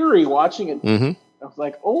eerie watching it. Mm-hmm. I was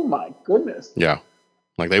like, oh my goodness. Yeah,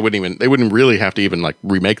 like they wouldn't really have to even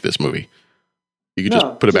remake this movie. You could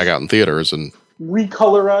just put it back out in theaters and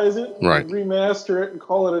recolorize it, right? Remaster it, and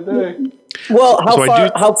call it a day. Well,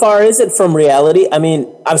 how far is it from reality? I mean,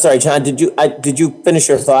 I'm sorry, John. Did you finish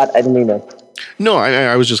your thought? I didn't mean to. No,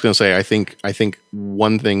 I was just going to say, I think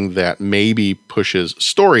one thing that maybe pushes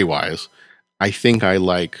story-wise, I think I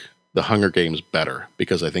like the Hunger Games better,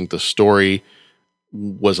 because I think the story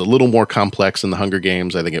was a little more complex in the Hunger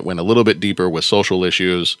Games. I think it went a little bit deeper with social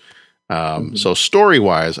issues. So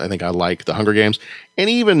story-wise, I think I like the Hunger Games, and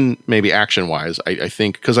even maybe action-wise, I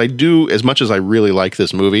think, because I do, as much as I really like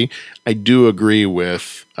this movie, I do agree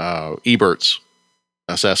with Ebert's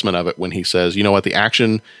assessment of it when he says, you know what, the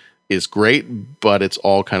action is great, but it's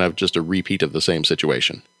all kind of just a repeat of the same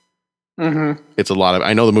situation. Mm-hmm. It's a lot of,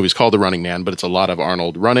 I know the movie's called The Running Man, but it's a lot of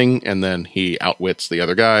Arnold running, and then he outwits the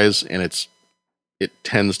other guys, and it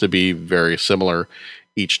tends to be very similar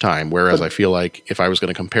each time. Whereas I feel like if I was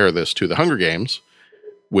going to compare this to The Hunger Games,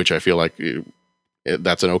 which I feel like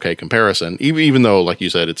that's an okay comparison, even though, like you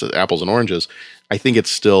said, it's apples and oranges, I think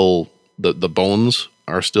it's still, the bones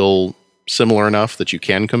are still similar enough that you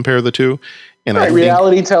can compare the two. And right, I think,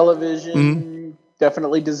 reality television,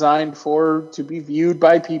 definitely designed to be viewed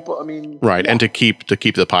by people. I mean, right, yeah. and to keep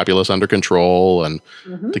the populace under control, and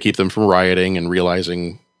to keep them from rioting and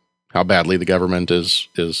realizing how badly the government is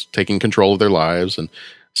taking control of their lives. And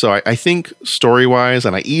so I think story-wise,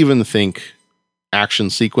 and I even think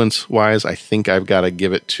action sequence-wise, I think I've got to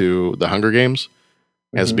give it to The Hunger Games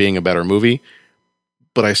as being a better movie.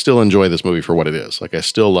 But I still enjoy this movie for what it is. Like, I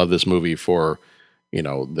still love this movie for, you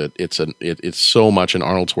know, that it's so much an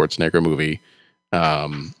Arnold Schwarzenegger movie.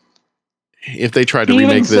 If they tried to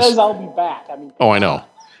remake this, says I'll be back. I mean, I know.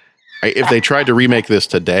 If they tried to remake this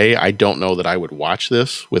today, I don't know that I would watch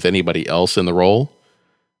this with anybody else in the role.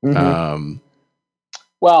 Well,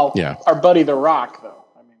 yeah. Our buddy The Rock, though.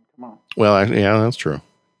 I mean, come on. Well, yeah, that's true.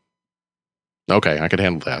 Okay, I could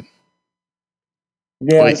handle that.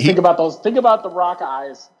 Yeah, well, think about those. Think about The Rock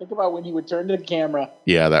eyes. Think about when he would turn to the camera.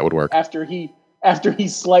 Yeah, that would work. After he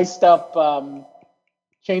sliced up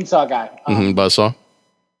Chainsaw Guy. Buzzsaw.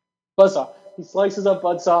 He slices up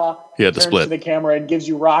Buzzsaw. He had to split to the camera and gives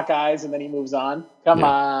you rock eyes, and then he moves on. Come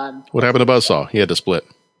on. What happened to Buzzsaw? He had to split.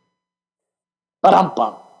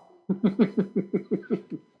 Ba-dum-bum.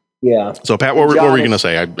 Yeah. So, Pat, what were you going to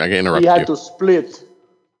say? I interrupted you. He had to split.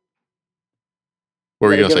 What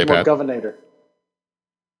were you going to say, Pat? Governor.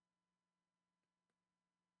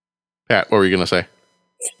 Pat, what were you going to say?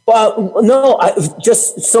 Well, no,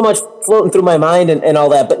 just so much floating through my mind and all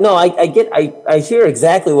that. But no, I hear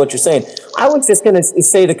exactly what you're saying. I was just going to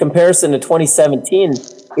say the comparison to 2017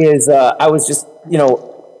 is I was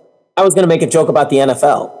going to make a joke about the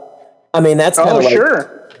NFL. I mean, that's kind of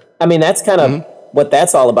sure. I mean, that's kind of what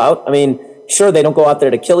that's all about. I mean, sure, they don't go out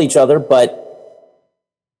there to kill each other, but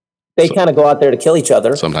they kind of go out there to kill each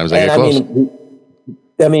other. Sometimes they get close.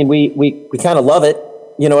 I mean, we kind of love it.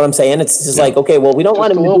 You know what I'm saying? It's just like, okay, well, we don't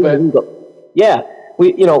want him to do illegal. Yeah,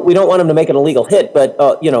 we don't want him to make an illegal hit, but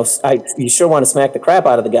you sure want to smack the crap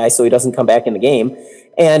out of the guy so he doesn't come back in the game.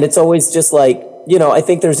 And it's always just like, I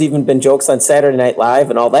think there's even been jokes on Saturday Night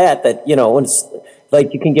Live and all that when it's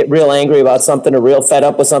like you can get real angry about something or real fed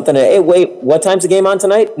up with something. And, hey, wait, what time's the game on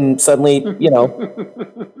tonight? And suddenly, yeah,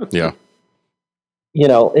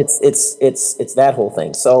 it's that whole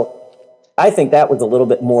thing. So I think that was a little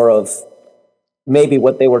bit more of maybe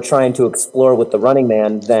what they were trying to explore with The Running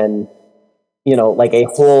Man than, like a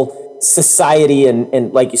whole society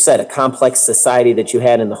and like you said, a complex society that you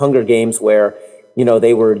had in the Hunger Games where,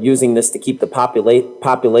 they were using this to keep the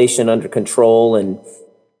population under control and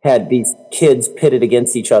had these kids pitted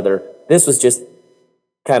against each other. This was just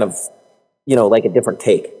kind of, like a different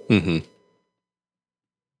take. Mm-hmm.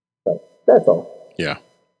 So that's all. Yeah.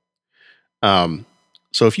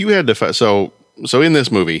 So if you had to, so in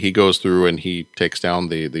this movie, he goes through and he takes down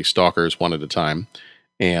the stalkers one at a time,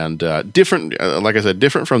 and different, like I said,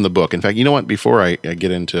 different from the book. In fact, you know what? Before I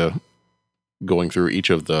get into going through each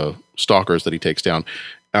of the stalkers that he takes down,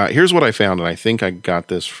 here's what I found, and I think I got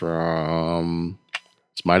this from.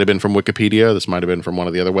 This might have been from Wikipedia. This might have been from one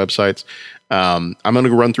of the other websites. I'm going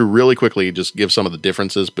to run through really quickly, just give some of the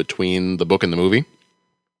differences between the book and the movie.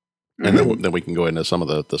 And then we can go into some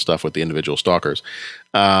of the stuff with the individual stalkers.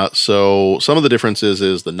 So some of the differences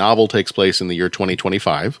is the novel takes place in the year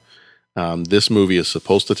 2025. This movie is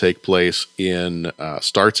supposed to take place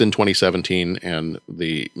starts in 2017, and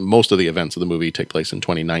most of the events of the movie take place in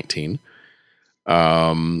 2019.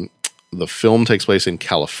 The film takes place in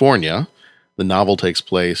California. The novel takes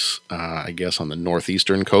place, I guess, on the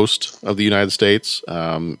northeastern coast of the United States.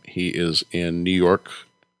 He is in New York.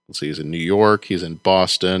 Let's see, he's in New York. He's in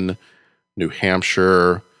Boston, New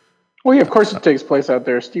Hampshire. Well, yeah, of course it takes place out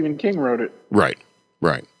there. Stephen King wrote it. Right.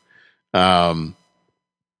 And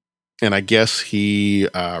I guess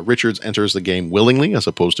Richards enters the game willingly as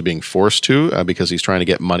opposed to being forced to because he's trying to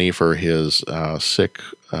get money for his sick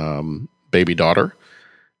baby daughter.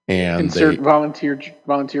 And insert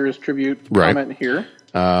volunteers tribute comment here.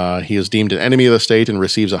 He is deemed an enemy of the state and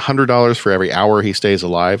receives $100 for every hour he stays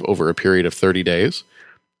alive over a period of 30 days.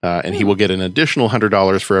 And he will get an additional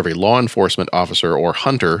 $100 for every law enforcement officer or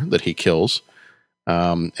hunter that he kills.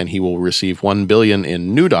 And he will receive $1 billion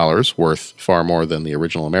in new dollars, worth far more than the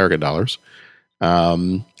original American dollars.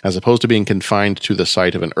 As opposed to being confined to the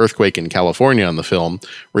site of an earthquake in California in the film,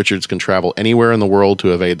 Richards can travel anywhere in the world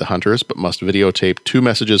to evade the hunters, but must videotape 2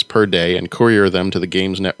 messages per day and courier them to the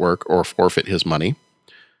game's network or forfeit his money.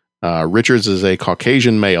 Richards is a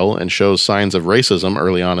Caucasian male and shows signs of racism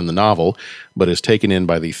early on in the novel, but is taken in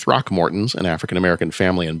by the Throckmortons, an African-American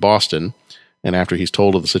family in Boston, and after he's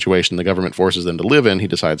told of the situation the government forces them to live in, he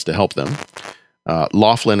decides to help them.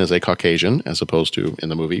 Laughlin is a Caucasian, as opposed to in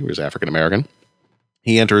the movie, who is African-American.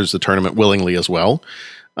 He enters the tournament willingly as well.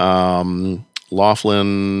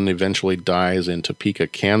 Laughlin eventually dies in Topeka,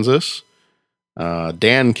 Kansas.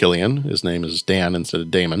 Dan Killian, his name is Dan instead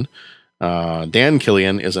of Damon. Dan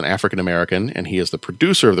Killian is an African-American, and he is the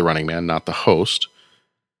producer of The Running Man, not the host.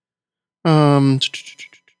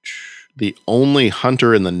 The only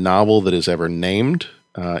hunter in the novel that is ever named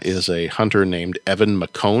is a hunter named Evan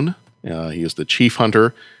McCone. He is the chief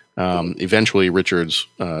hunter. Eventually, Richards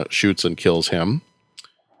shoots and kills him.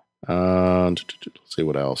 Let's see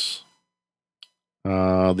what else.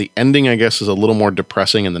 The ending, I guess, is a little more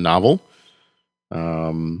depressing in the novel.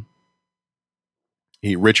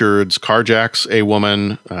 Richards carjacks a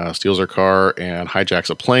woman, steals her car, and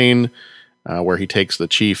hijacks a plane, where he takes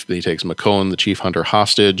McCone, the chief hunter,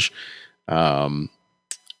 hostage.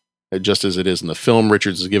 Just as it is in the film,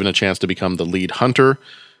 Richards is given a chance to become the lead hunter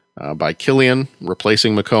by Killian,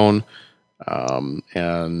 replacing McCone.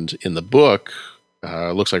 And in the book,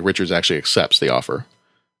 it looks like Richards actually accepts the offer.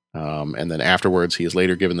 And then afterwards, he is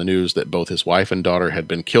later given the news that both his wife and daughter had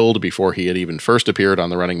been killed before he had even first appeared on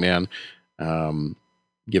The Running Man,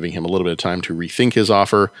 giving him a little bit of time to rethink his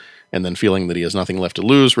offer. And then feeling that he has nothing left to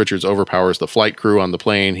lose, Richards overpowers the flight crew on the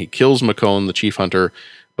plane. He kills McCone, the chief hunter,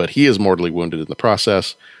 but he is mortally wounded in the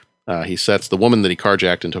process. He sets the woman that he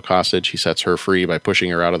carjacked and took hostage. He sets her free by pushing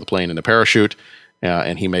her out of the plane in a parachute.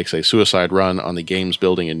 And he makes a suicide run on the Games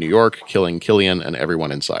building in New York, killing Killian and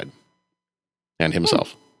everyone inside. And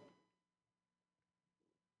himself.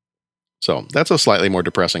 So that's a slightly more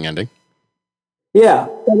depressing ending. Yeah.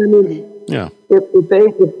 I mean, yeah. If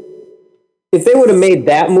they would have made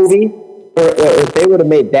that movie, or if they would have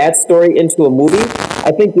made that story into a movie,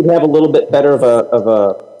 I think you'd have a little bit better of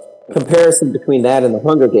a comparison between that and the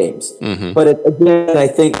Hunger Games. Mm-hmm. But again, I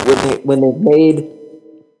think when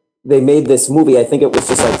they made this movie, I think it was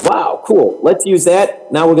just like, wow, cool. Let's use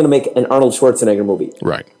that. Now we're going to make an Arnold Schwarzenegger movie.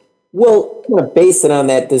 Right. We'll kind of base it on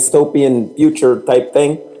that dystopian future type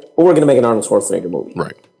thing, but we're going to make an Arnold Schwarzenegger movie.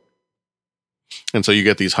 Right. And so you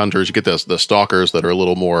get these hunters, you get the stalkers that are a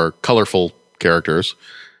little more colorful characters.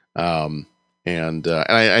 And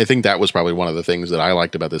I think that was probably one of the things that I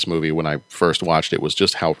liked about this movie when I first watched it, was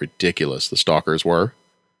just how ridiculous the stalkers were.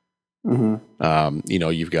 Mm-hmm.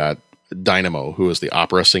 You've got Dynamo, who is the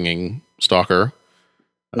opera singing stalker,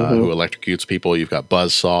 who electrocutes people. You've got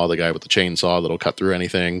Buzzsaw, the guy with the chainsaw that'll cut through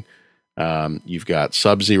anything. You've got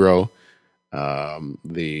Sub-Zero,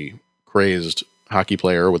 the crazed hockey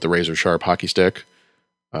player with the razor sharp hockey stick.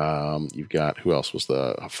 You've got, who else was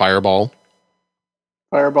the Fireball?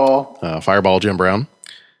 Fireball Jim Brown.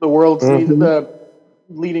 The world's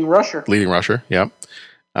leading rusher. Leading rusher, yeah.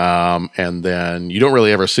 And then you don't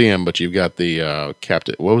really ever see him, but you've got the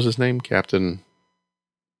Captain. What was his name? Captain.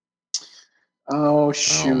 Oh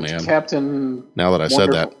shoot, man. Captain. Now that I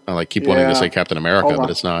said that, I keep wanting to say Captain America, but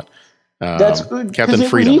it's not. That's good. Captain it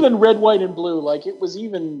Freedom. Was even red, white, and blue. Like it was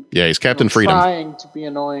even. Yeah, he's Captain Freedom. Trying to be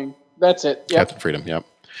annoying. That's it. Yep. Captain Freedom. Yep.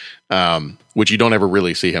 Which you don't ever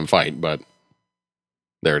really see him fight, but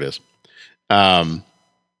there it is. So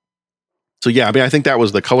yeah, I mean, I think that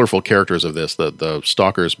was the colorful characters of this. The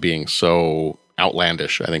stalkers being so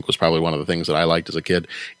outlandish, I think, was probably one of the things that I liked as a kid,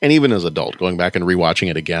 and even as an adult, going back and rewatching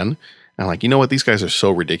it again. I'm like, you know what? These guys are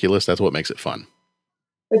so ridiculous. That's what makes it fun.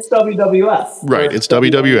 It's WWF. Right. It's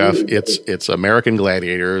WWF. It's American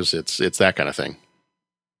Gladiators. It's that kind of thing.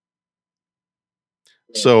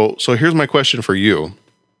 So here's my question for you.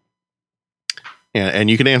 And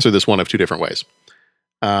you can answer this one of two different ways.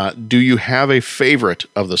 Do you have a favorite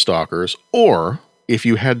of the stalkers, or if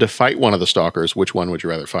you had to fight one of the stalkers, which one would you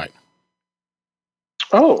rather fight?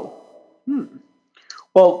 Oh.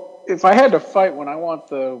 Well, if I had to fight one, I want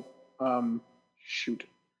the shoot.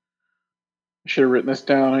 I should have written this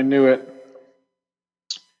down. I knew it.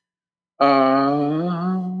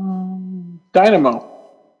 Dynamo.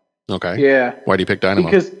 Okay. Yeah. Why do you pick Dynamo?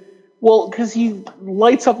 Because he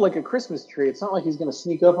lights up like a Christmas tree. It's not like he's going to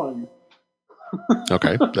sneak up on you.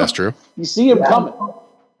 Okay, that's true. You see him coming.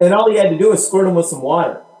 And all he had to do was squirt him with some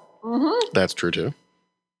water. Mm-hmm. That's true, too.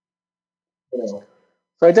 So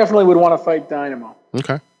I definitely would want to fight Dynamo.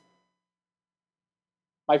 Okay.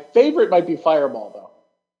 My favorite might be Fireball, though.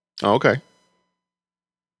 Oh, okay.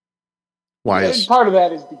 Why And is part of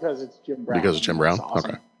that is because it's Jim Brown. because it's Jim Brown? That's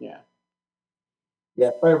awesome. Okay. Yeah. Yeah,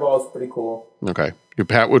 Fireball is pretty cool. Okay.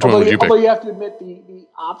 Pat, which one would you pick? Although you have to admit the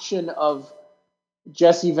option of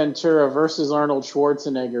Jesse Ventura versus Arnold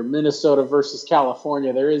Schwarzenegger, Minnesota versus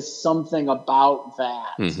California, there is something about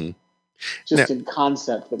that. Mm-hmm. Just in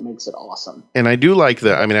concept that makes it awesome. And I do like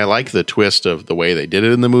I like the twist of the way they did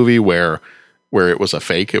it in the movie where it was a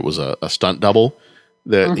fake, it was a stunt double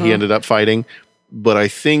that he ended up fighting. But I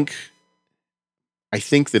think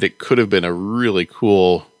that it could have been a really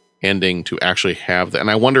cool ending to actually have that.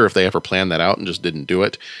 And I wonder if they ever planned that out and just didn't do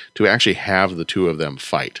it, to actually have the two of them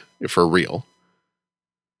fight for real.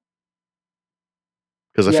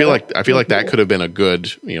 Because I feel like that could have been a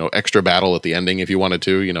good, extra battle at the ending if you wanted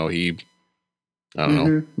to. I don't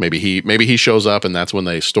know. Maybe he shows up and that's when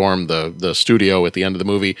they storm the studio at the end of the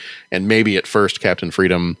movie. And maybe at first Captain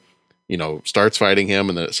Freedom, starts fighting him,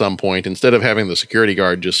 and then at some point, instead of having the security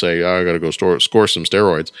guard just say, "Oh, I got to go score some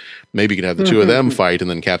steroids," maybe you can have the two of them fight,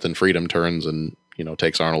 and then Captain Freedom turns and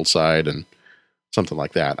takes Arnold's side and something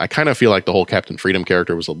like that. I kind of feel like the whole Captain Freedom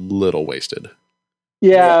character was a little wasted.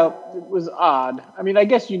 Yeah, it was odd. I mean, I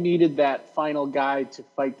guess you needed that final guy to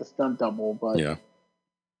fight the stunt double, but yeah.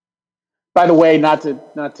 By the way, not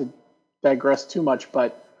to digress too much,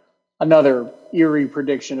 but another eerie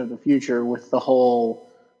prediction of the future with the whole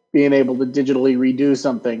being able to digitally redo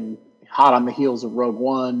something hot on the heels of Rogue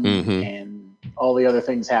One and all the other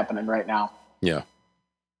things happening right now. Yeah.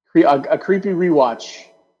 A creepy rewatch.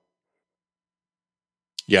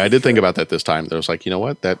 Yeah, I did think about that this time. There was like, you know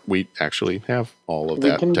what? That we actually have all of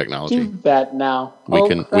that technology. Do that now. We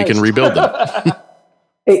can rebuild them.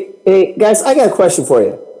 Hey, guys, I got a question for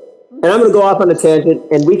you. And I'm going to go off on a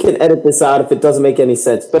tangent, and we can edit this out if it doesn't make any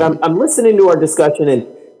sense. But I'm listening to our discussion, and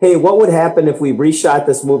hey, what would happen if we reshot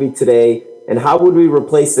this movie today? And how would we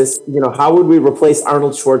replace this? How would we replace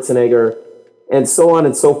Arnold Schwarzenegger? And so on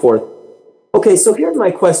and so forth. Okay, so here's my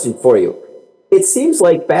question for you. It seems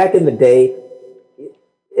like back in the day,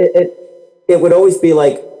 it would always be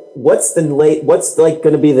like, what's like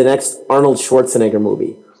going to be the next Arnold Schwarzenegger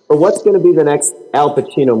movie? Or what's going to be the next Al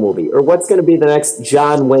Pacino movie? Or what's going to be the next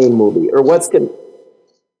John Wayne movie?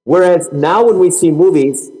 Whereas now when we see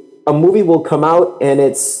movies, a movie will come out and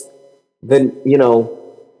it's blank,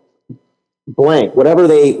 whatever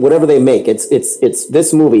they make, it's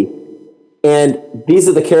this movie, and these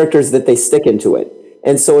are the characters that they stick into it.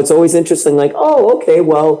 And so it's always interesting, like, oh, okay,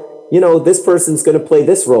 well, this person's going to play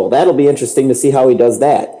this role. That'll be interesting to see how he does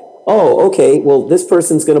that. Oh, okay, well, this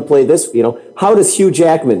person's going to play this, how does Hugh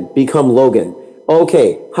Jackman become Logan?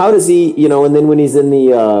 Okay, how does he, and then when he's in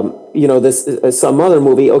the, some other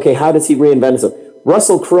movie, okay, how does he reinvent himself?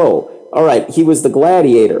 Russell Crowe, all right, he was the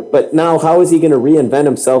Gladiator, but now how is he going to reinvent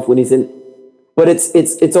himself when he's in, but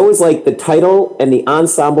it's always like the title and the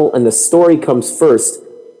ensemble and the story comes first.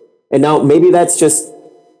 And now maybe that's just,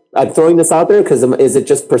 I'm throwing this out there because is it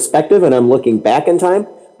just perspective and I'm looking back in time?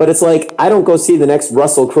 But it's like, I don't go see the next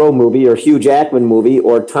Russell Crowe movie or Hugh Jackman movie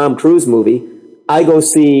or Tom Cruise movie. I go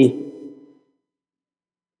see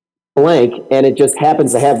blank, and it just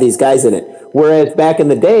happens to have these guys in it. Whereas back in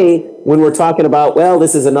the day, when we're talking about, well,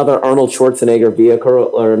 this is another Arnold Schwarzenegger vehicle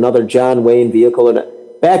or another John Wayne vehicle.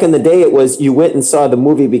 Back in the day, it was you went and saw the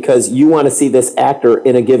movie because you want to see this actor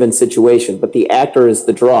in a given situation, but the actor is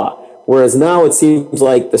the draw. Whereas now it seems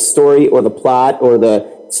like the story or the plot or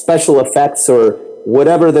the special effects or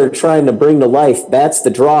whatever they're trying to bring to life, that's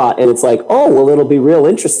the draw. And it's like, oh, well, it'll be real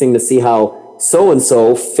interesting to see how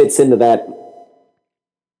so-and-so fits into that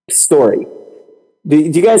story. Do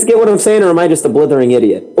you guys get what I'm saying, or am I just a blithering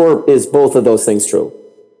idiot? Or is both of those things true?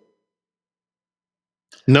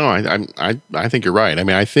 No, I think you're right. I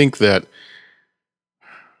mean, I think that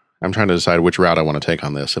I'm trying to decide which route I want to take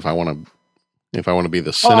on this. If I want to be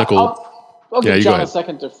the cynical, I'll give John a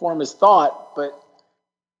second to form his thought, but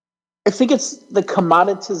I think it's the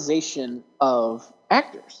commoditization of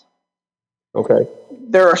actors. Okay.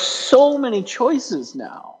 There are so many choices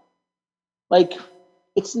now. Like,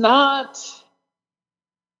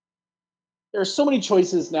 there are so many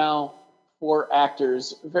choices now for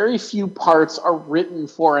actors. Very few parts are written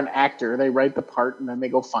for an actor. They write the part and then they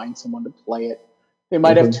go find someone to play it. They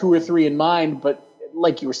might have 2 or 3 in mind, but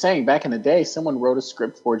like you were saying, back in the day, someone wrote a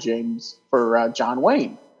script for John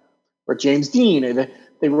Wayne or James Dean.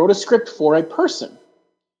 They wrote a script for a person.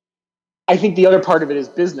 I think the other part of it is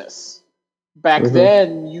business. Back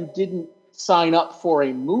then, you didn't sign up for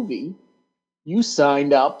a movie. You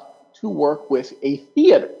signed up to work with a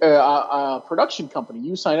theater, production company.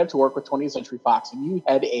 You signed up to work with 20th Century Fox, and you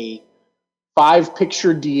had a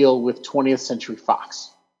 5-picture deal with 20th Century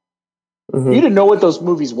Fox. You didn't know what those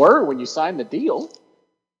movies were when you signed the deal.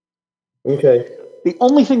 Okay. The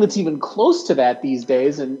only thing that's even close to that these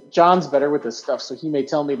days, and John's better with this stuff, so he may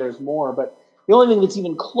tell me there's more, but the only thing that's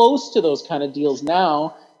even close to those kind of deals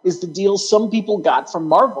now is the deals some people got from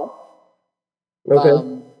Marvel.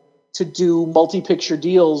 Okay. To do multi-picture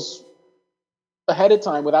deals ahead of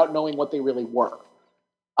time without knowing what they really were.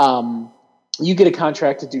 You get a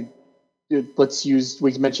contract to do,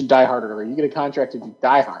 we mentioned Die Hard earlier. You get a contract to do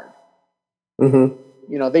Die Hard.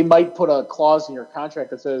 Mm-hmm. They might put a clause in your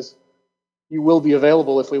contract that says you will be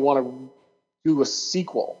available if we want to do a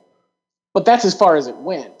sequel. But that's as far as it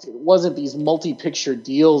went. It wasn't these multi-picture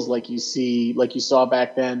deals like you saw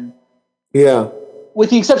back then. Yeah. With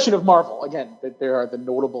the exception of Marvel, again, there are the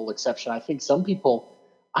notable exception. I think some people,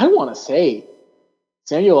 I want to say,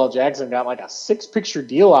 Samuel L. Jackson got like a 6-picture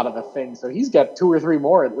deal out of the thing, so he's got 2 or 3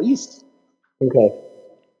 more at least. Okay.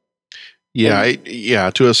 Yeah,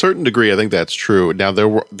 to a certain degree, I think that's true. Now there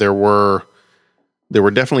were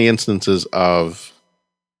definitely instances of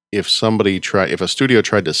if a studio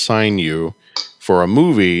tried to sign you for a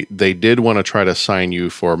movie, they did want to try to sign you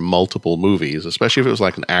for multiple movies, especially if it was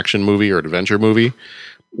like an action movie or an adventure movie,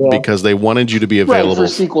 because they wanted you to be available for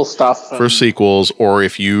sequel stuff, for sequels, or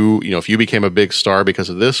if you became a big star because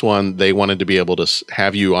of this one, they wanted to be able to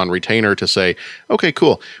have you on retainer to say, okay,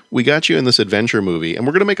 cool, we got you in this adventure movie, and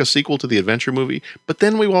we're going to make a sequel to the adventure movie, but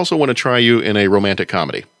then we also want to try you in a romantic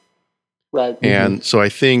comedy. Right. And so I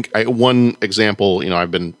think one example,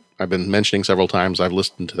 I've been mentioning several times, I've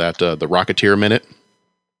listened to that the Rocketeer Minute.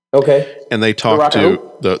 Okay. And they talk to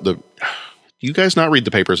the do you guys not read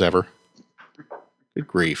the papers ever? Good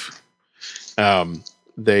grief. That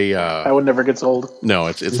one never gets old. No,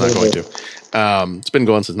 it's not going to. It's been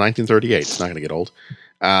going since 1938. It's not going to get old.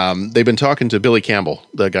 They've been talking to Billy Campbell,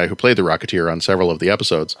 the guy who played the Rocketeer, on several of the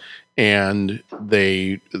episodes, and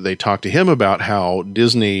they talked to him about how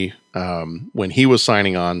Disney, when he was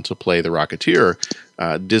signing on to play the Rocketeer,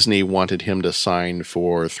 Disney wanted him to sign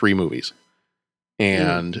for 3 movies.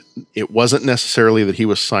 And it wasn't necessarily that he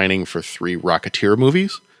was signing for 3 Rocketeer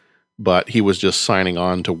movies, but he was just signing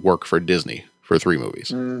on to work for Disney for 3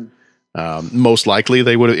 movies. Most likely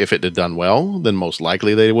they would have, if it had done well, then most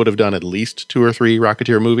likely they would have done at least 2 or 3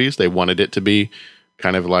 Rocketeer movies. They wanted it to be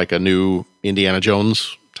kind of like a new Indiana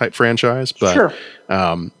Jones type franchise. But, sure.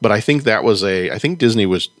 But I think I think Disney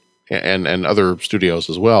was, and other studios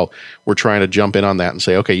as well, were trying to jump in on that and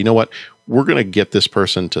say, okay, you know what? We're going to get this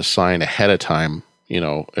person to sign ahead of time,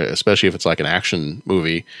 especially if it's like an action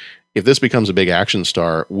movie. If this becomes a big action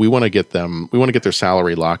star, we want to get their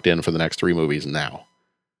salary locked in for the next 3 movies now.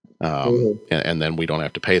 And then we don't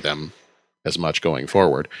have to pay them as much going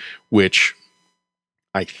forward, which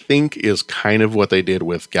I think is kind of what they did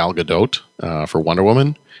with Gal Gadot for Wonder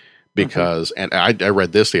Woman, because, and I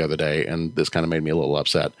read this the other day, and this kind of made me a little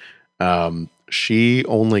upset. She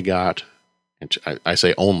only got, and I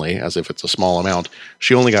say only as if it's a small amount,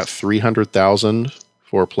 she only got $300,000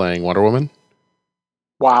 for playing Wonder Woman.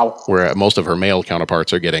 Wow. Where most of her male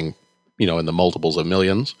counterparts are getting, in the multiples of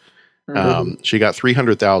millions. She got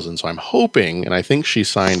 $300,000. So I'm hoping, and I think she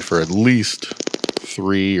signed for at least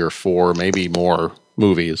 3 or 4, maybe more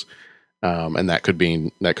movies. And that could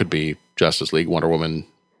be Justice League, Wonder Woman,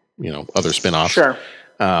 other spinoffs. Sure.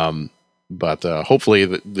 But hopefully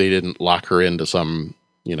they didn't lock her into some,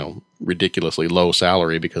 ridiculously low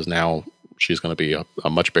salary, because now she's going to be a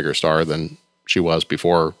much bigger star than she was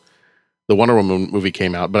before the Wonder Woman movie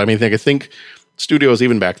came out. But I mean, I think studios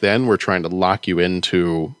even back then were trying to lock you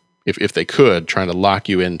into, if they could, trying to lock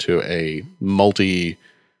you into a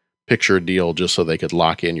multi-picture deal just so they could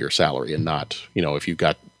lock in your salary, and not, if you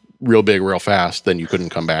got real big real fast, then you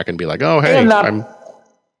couldn't come back and be like, oh, hey,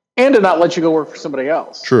 and to not let you go work for somebody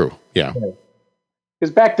else. True. Yeah.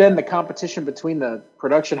 Because back then the competition between the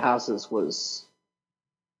production houses was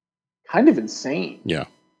kind of insane. Yeah.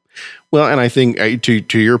 Well, and I think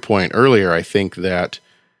to your point earlier, I think that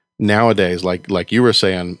nowadays, like you were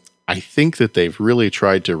saying, I think that they've really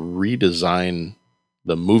tried to redesign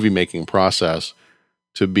the movie making process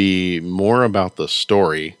to be more about the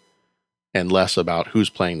story and less about who's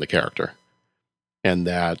playing the character. And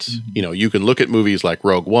that, you can look at movies like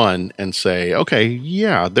Rogue One and say, okay,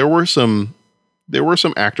 yeah, there were some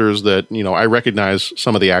actors that, I recognize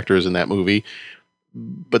some of the actors in that movie,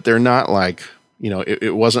 but they're not like,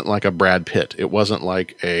 it wasn't like a Brad Pitt. It wasn't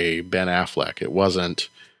like a Ben Affleck. It wasn't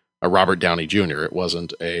a Robert Downey Jr. It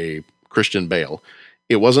wasn't a Christian Bale.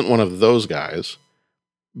 It wasn't one of those guys,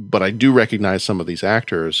 but I do recognize some of these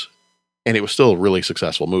actors, and it was still a really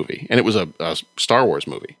successful movie. And it was a Star Wars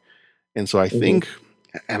movie. And so I think,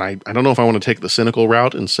 and I don't know if I want to take the cynical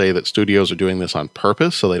route and say that studios are doing this on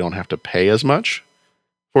purpose so they don't have to pay as much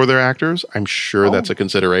for their actors. I'm sure that's a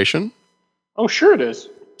consideration. Oh, sure it is.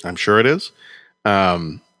 I'm sure it is.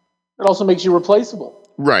 It also makes you replaceable.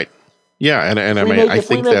 Right. Yeah, and I mean, I if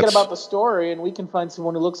think we make that's it about the story, and we can find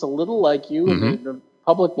someone who looks a little like you, Mm-hmm. and the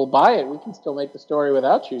public will buy it, we can still make the story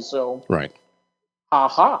without you. So, right.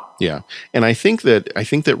 aha. Yeah, and I think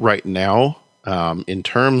that right now, in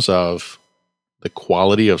terms of the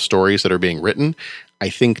quality of stories that are being written, I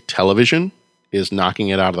think television is knocking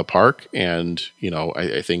it out of the park, and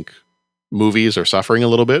I think movies are suffering a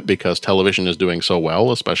little bit because television is doing so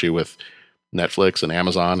well, especially with Netflix and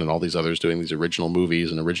Amazon and all these others doing these original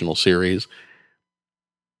movies and original series.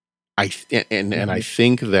 I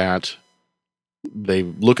think that they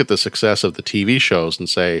look at the success of the TV shows and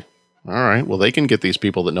say, all right, well, they can get these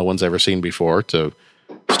people that no one's ever seen before to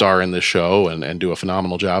star in this show and do a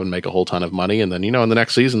phenomenal job and make a whole ton of money. And then, in the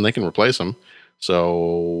next season, they can replace them.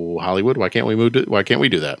 So Hollywood, why can't we do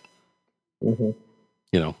that? Mm-hmm.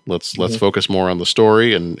 Let's focus more on the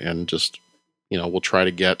story and just, we'll try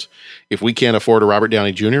to get, if we can't afford a Robert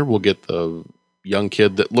Downey Jr., we'll get the young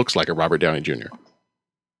kid that looks like a Robert Downey Jr.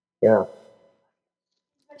 Yeah.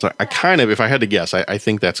 So I kind of, if I had to guess, I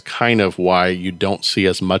think that's kind of why you don't see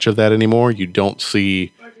as much of that anymore. You don't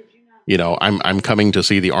see, I'm coming to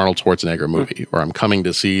see the Arnold Schwarzenegger movie, or I'm coming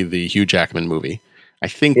to see the Hugh Jackman movie. I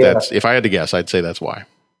think that's, if I had to guess, I'd say that's why.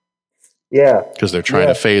 Yeah. Because they're trying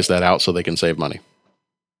to phase that out so they can save money.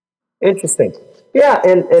 Interesting. Yeah,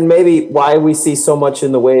 and maybe why we see so much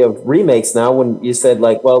in the way of remakes now, when you said,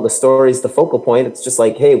 like, well, the story's the focal point. It's just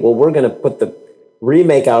like, hey, well, we're going to put the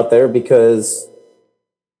remake out there because,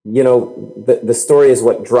 the story is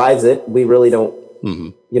what drives it. We really don't,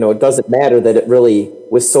 it doesn't matter that it really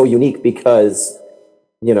was so unique because,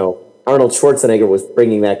 Arnold Schwarzenegger was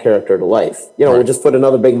bringing that character to life. We'll just put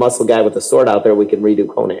another big muscle guy with a sword out there. We can redo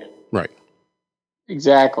Conan. Right.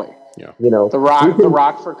 Exactly. Yeah. The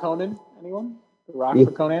Rock for Conan. Anyone? The Rock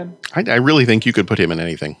for Conan? I really think you could put him in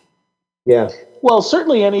anything. Yeah. Well,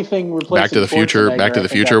 certainly anything replacing Back to the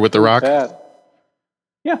Future with The Rock.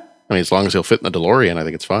 Yeah. I mean, as long as he'll fit in the DeLorean, I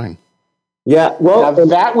think it's fine. Yeah. Well, now,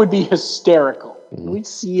 that would be hysterical. Can we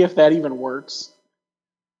see if that even works?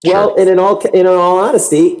 Well, and in all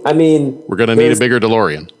honesty, I mean, we're going to need a bigger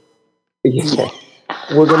DeLorean. Yeah.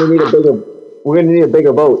 We're going to need a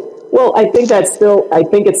bigger boat. Well, I think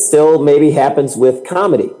it still maybe happens with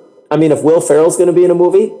comedy. I mean, if Will Ferrell's going to be in a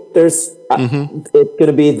movie, it's going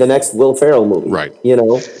to be the next Will Ferrell movie. Right.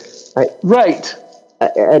 Right.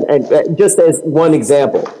 And just as one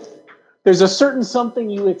example. There's a certain something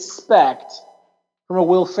you expect from a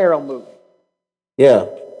Will Ferrell movie. Yeah.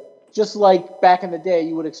 Just like back in the day,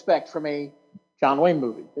 you would expect from a John Wayne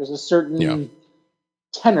movie. There's a certain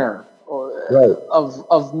tenor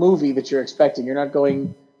of movie that you're expecting. You're not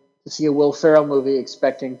going to see a Will Ferrell movie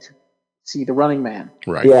expecting to see The Running Man.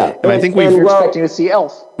 Right. Yeah. And I think you're expecting to see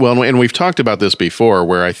Elf. Well, and we've talked about this before,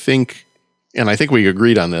 where I think we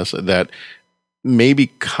agreed on this, that maybe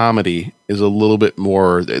comedy is a little bit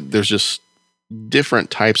more, there's just different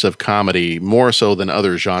types of comedy, more so than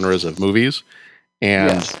other genres of movies.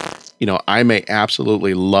 And, I may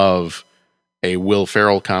absolutely love a Will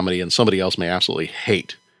Ferrell comedy, and somebody else may absolutely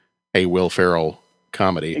hate a Will Ferrell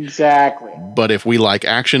comedy. Exactly. But if we like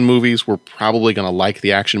action movies, we're probably going to like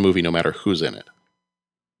the action movie no matter who's in it.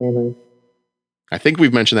 Mm-hmm. I think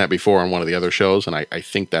we've mentioned that before on one of the other shows, and I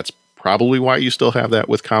think that's probably why you still have that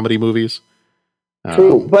with comedy movies.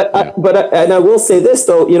 True, but I will say this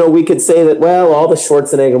though, we could say that, well, all the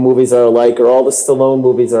Schwarzenegger movies are alike, or all the Stallone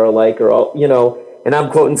movies are alike, or all, and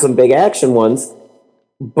I'm quoting some big action ones,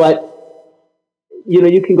 but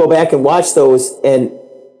you can go back and watch those, and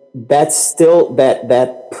that's still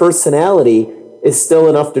that personality is still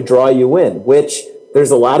enough to draw you in. Which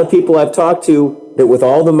there's a lot of people I've talked to that with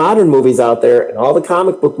all the modern movies out there and all the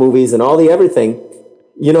comic book movies and all the everything,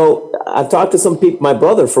 I've talked to some people. My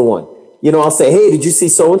brother, for one. I'll say, hey, did you see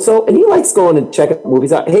so-and-so? And he likes going and checking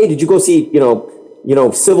movies out. Hey, did you go see,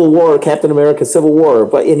 Civil War, Captain America, Civil War?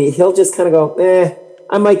 And he'll just kind of go,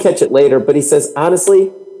 I might catch it later. But he says,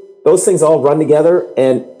 honestly, those things all run together.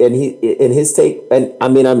 And he, in his take, and I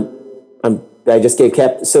mean, I just gave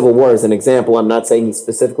Civil War as an example. I'm not saying he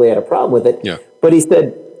specifically had a problem with it. Yeah. But he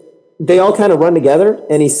said, they all kind of run together.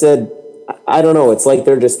 And he said, I don't know. It's like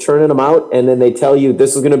they're just churning them out. And then they tell you,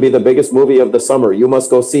 this is going to be the biggest movie of the summer. You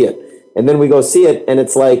must go see it. And then we go see it, and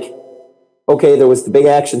it's like, okay, there was the big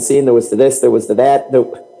action scene, there was the this, there was the that,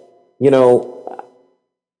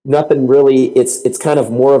 nothing really, it's kind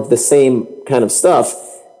of more of the same kind of stuff.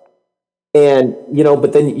 And,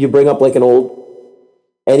 but then you bring up like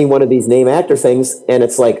any one of these name actor things, and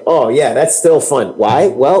it's like, oh yeah, that's still fun. Why?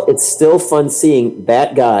 Well, it's still fun seeing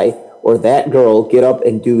that guy or that girl get up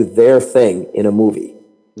and do their thing in a movie.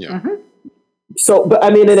 Yeah. So, but I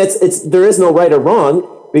mean, and it's there is no right or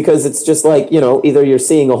wrong because it's just like, either you're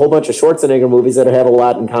seeing a whole bunch of Schwarzenegger movies that have a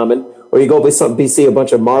lot in common, or you go see a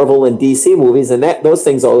bunch of Marvel and DC movies, and those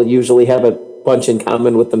things all usually have a bunch in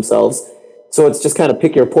common with themselves. So it's just kind of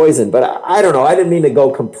pick your poison. But I don't know. I didn't mean to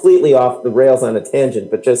go completely off the rails on a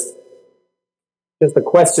tangent, but just a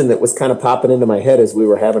question that was kind of popping into my head as we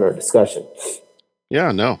were having our discussion.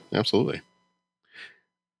 Yeah, no, absolutely.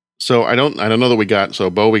 So I don't know that we got, so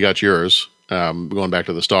Bo, we got yours, going back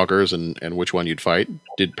to the Stalkers and which one you'd fight.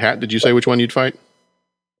 Did you say which one you'd fight?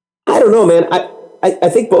 I don't know, man. I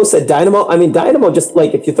think Bo said Dynamo. I mean, Dynamo, just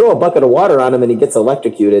like if you throw a bucket of water on him and he gets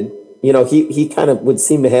electrocuted, he kind of would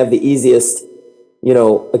seem to have the easiest,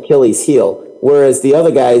 Achilles heel. Whereas the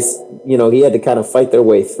other guys, he had to kind of fight their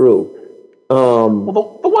way through.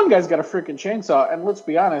 Well, the one guy's got a freaking chainsaw, and let's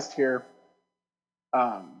be honest here.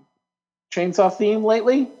 Chainsaw theme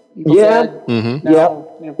lately? Yeah. Mm-hmm.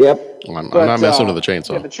 Yep. Well, I'm not messing with the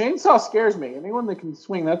chainsaw. Yeah, the chainsaw scares me. Anyone that can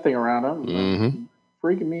swing that thing around, I'm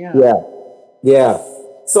freaking me out. Yeah.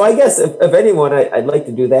 So I guess if anyone, I'd like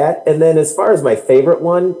to do that. And then as far as my favorite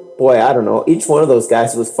one, boy, I don't know. Each one of those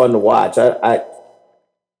guys was fun to watch. I'd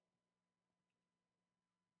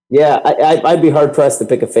be hard pressed to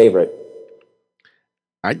pick a favorite.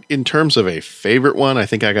 In terms of a favorite one, I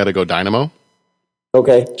think I got to go Dynamo.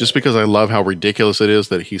 Okay. Just because I love how ridiculous it is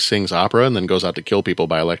that he sings opera and then goes out to kill people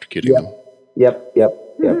by electrocuting them. Yep.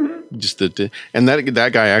 Just and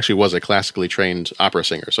that guy actually was a classically trained opera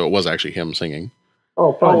singer, so it was actually him singing.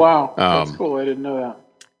 Oh, fun. Oh, wow. That's cool. I didn't know that.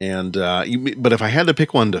 And but if I had to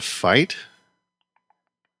pick one to fight,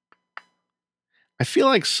 I feel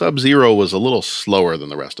like Sub-Zero was a little slower than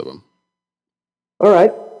the rest of them. All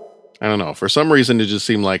right. I don't know. For some reason, it just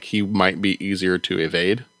seemed like he might be easier to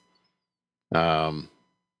evade.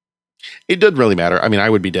 It didn't really matter. I mean, I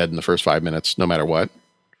would be dead in the first 5 minutes, no matter what.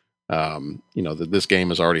 This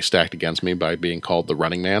game is already stacked against me by being called the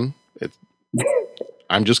running man.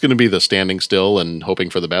 I'm just going to be the standing still and hoping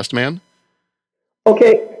for the best man.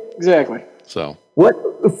 Okay. Exactly. So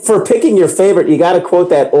for picking your favorite, you got to quote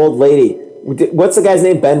that old lady. What's the guy's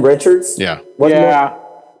name? Ben Richards? Yeah. Wasn't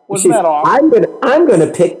that awesome? I'm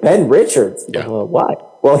gonna pick Ben Richards. Yeah. Why?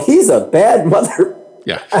 Well, he's a bad mother.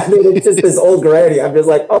 Yeah. I mean, it's just this old grady. I'm just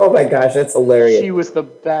like, oh my gosh, that's hilarious. She was the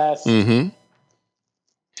best. Mm-hmm.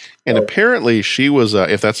 And apparently she was,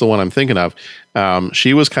 if that's the one I'm thinking of,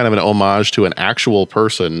 she was kind of an homage to an actual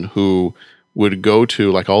person who would go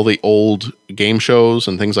to like all the old game shows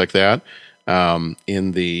and things like that. I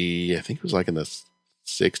think it was like in the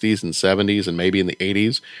 60s and 70s and maybe in the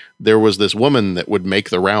 80s, there was this woman that would make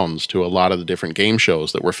the rounds to a lot of the different game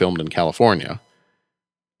shows that were filmed in California.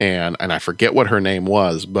 And I forget what her name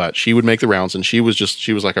was, but she would make the rounds and she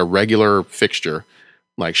was like a regular fixture.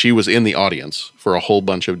 Like she was in the audience for a whole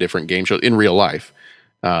bunch of different game shows in real life.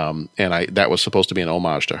 And that was supposed to be an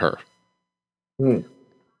homage to her.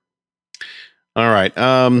 All right.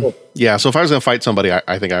 Yeah. So if I was going to fight somebody,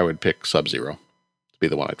 I think I would pick Sub-Zero to be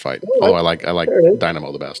the one I'd fight. Although I like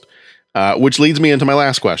Dynamo the best. Which leads me into my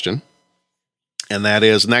last question. And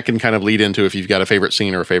that can kind of lead into if you've got a favorite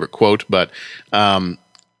scene or a favorite quote, but,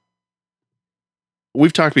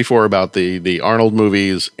 we've talked before about the Arnold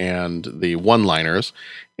movies and the one-liners,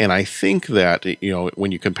 and I think that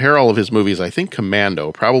when you compare all of his movies, I think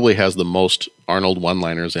Commando probably has the most Arnold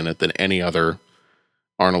one-liners in it than any other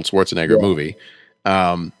Arnold Schwarzenegger movie.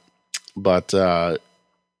 But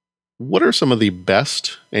what are some of the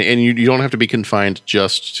best? And you don't have to be confined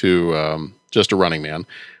just to Running Man.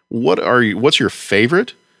 What's your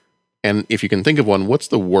favorite? And if you can think of one, what's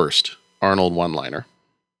the worst Arnold one-liner?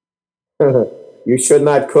 You should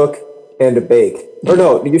not cook and bake. Or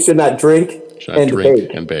no, you should not drink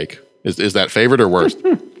and bake. Is that favorite or worst?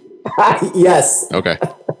 Yes. Okay.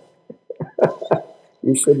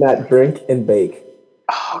 You should not drink and bake.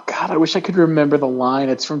 Oh, God, I wish I could remember the line.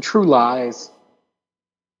 It's from True Lies.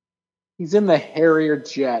 He's in the Harrier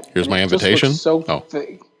jet. Here's my invitation?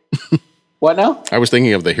 Fake. What now? I was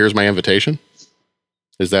thinking of the Here's My Invitation.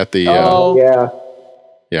 Is that the...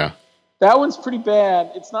 Yeah. That one's pretty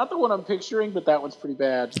bad. It's not the one I'm picturing, but that one's pretty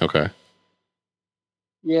bad. Okay.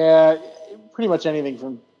 Yeah, pretty much anything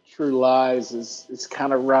from True Lies is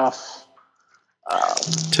kind of rough.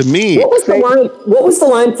 To me... What was the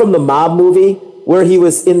line from the Mob movie where he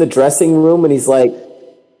was in the dressing room and he's like...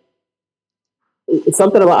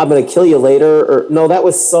 Something about, I'm going to kill you later, or... No, that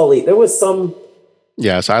was Sully. There was some...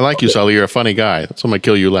 Yes, I like you, Sully. You're a funny guy. That's when I'm going to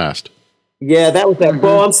kill you last. Yeah, that was that. Mm-hmm.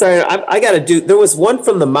 Well, I'm sorry. I got to do... There was one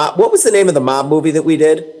from the Mob... What was the name of the Mob movie that we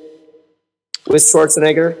did? With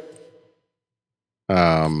Schwarzenegger?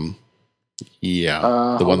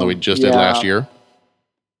 Yeah. The one that we just did last year.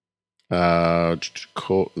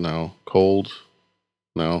 Cold. No. Cold.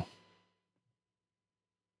 No.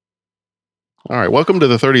 All right. Welcome to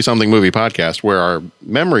the 30-something movie podcast, where our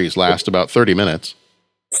memories last about 30 minutes.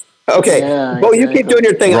 Okay. Yeah, Well, you keep doing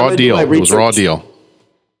your thing. Raw deal. It was raw deal.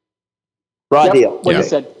 Raw deal. What Yeah. you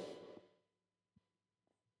said.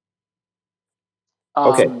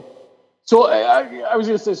 Okay. So I was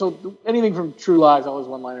going to say, so anything from True Lies, all those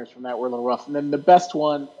one-liners from that were a little rough. And then the best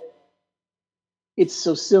one, it's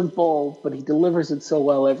so simple, but he delivers it so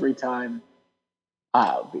well every time.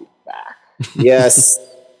 I'll be back. Yes.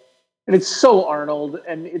 And it's so Arnold,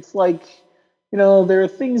 and it's like, you know, there are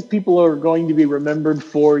things people are going to be remembered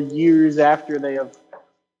for years after they have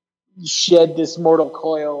shed this mortal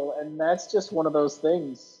coil, and that's just one of those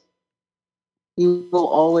things. He will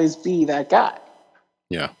always be that guy.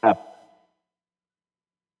 Yeah.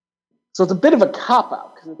 So it's a bit of a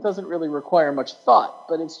cop-out, because it doesn't really require much thought,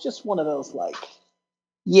 but it's just one of those, like,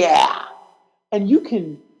 yeah. And you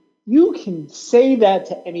can say that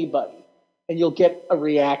to anybody, and you'll get a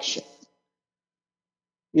reaction.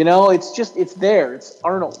 You know, it's there. It's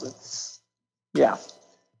Arnold. Yeah.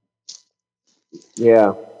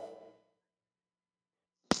 Yeah.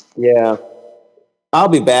 Yeah. I'll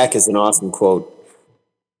be back is an awesome quote.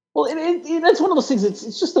 Well, that's one of those things.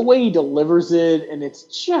 It's just the way he delivers it, and it's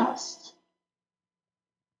just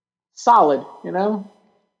solid, you know?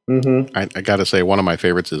 Mm-hmm. I got to say, one of my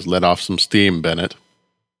favorites is "Let Off Some Steam," Bennett.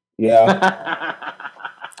 Yeah.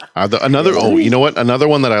 You know what? Another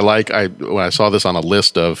one that I like, when I saw this on a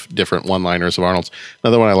list of different one-liners of Arnold's,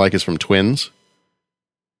 another one I like is from Twins.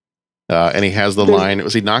 And he has the line,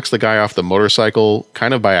 he knocks the guy off the motorcycle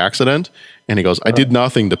kind of by accident, and he goes, "I did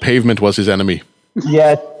nothing. The pavement was his enemy."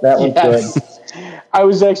 Yes, that one's good. I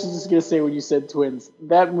was actually just going to say, when you said Twins,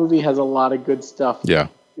 that movie has a lot of good stuff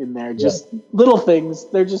in there. Just little things.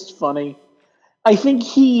 They're just funny. I think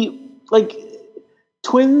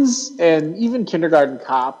Twins and even Kindergarten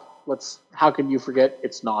Cop, how can you forget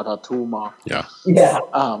It's Not a Tumor? Yeah. Yeah.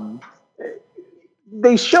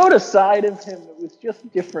 They showed a side of him that was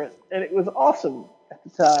just different, and it was awesome at the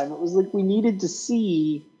time. It was like we needed to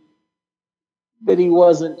see that he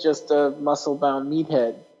wasn't just a muscle-bound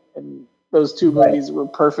meathead, and those two movies were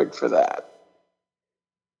perfect for that.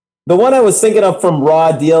 The one I was thinking of from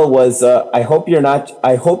Raw Deal was I hope you're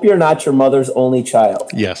not your mother's only child.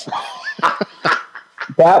 Yes.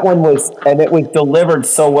 That one was, and it was delivered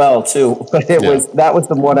so well too. But that was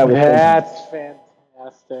the one I was thinking. That's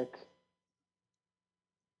fantastic.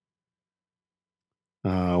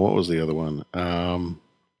 What was the other one?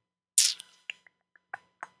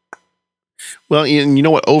 Well, you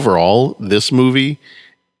know what? Overall, this movie,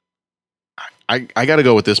 I got to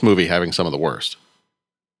go with this movie having some of the worst.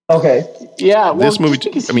 Okay. Yeah. Well, this movie.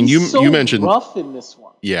 I mean, you mentioned rough in this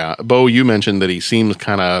one. Yeah, Bo, you mentioned that he seems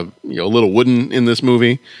kind of a little wooden in this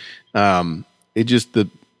movie. It just the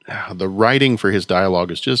writing for his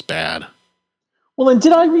dialogue is just bad. Well, and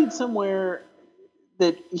did I read somewhere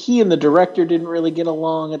that he and the director didn't really get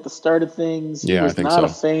along at the start of things? He was I think not so. a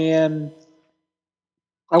fan.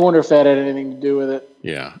 I wonder if that had anything to do with it.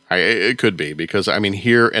 Yeah, it could be, because I mean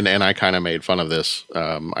here, and I kind of made fun of this.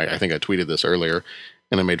 I think I tweeted this earlier,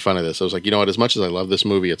 and I made fun of this. I was like, you know what? As much as I love this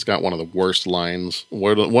movie, it's got one of the worst lines,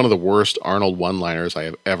 one of the worst Arnold one-liners I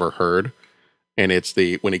have ever heard, and it's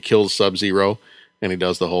when he kills Sub-Zero, and he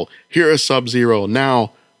does the whole "Here is Sub-Zero,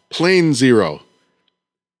 now Plane Zero."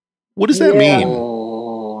 What does that mean?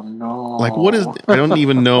 Oh no! Like, what is? I don't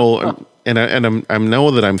even know. And I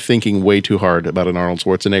know that I'm thinking way too hard about an Arnold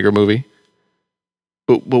Schwarzenegger movie.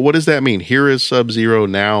 But what does that mean? Here is Sub-Zero,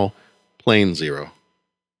 now Plane Zero.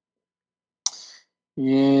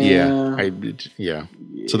 Yeah. Yeah.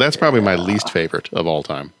 So that's probably my least favorite of all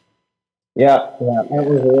time. Yeah, that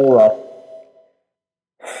was a little rough.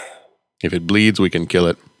 If it bleeds, we can kill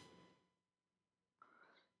it.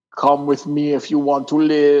 Come with me if you want to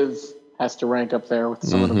live. Has to rank up there with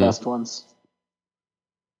some of the best ones.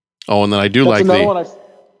 Oh, and then I do That's like another one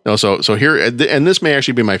No, so here, and this may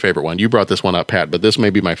actually be my favorite one. You brought this one up, Pat, but this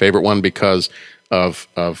may be my favorite one because of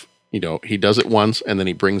he does it once and then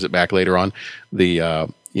he brings it back later on.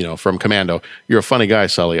 From Commando, "You're a funny guy,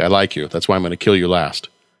 Sully. I like you. That's why I'm going to kill you last."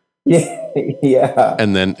 Yeah.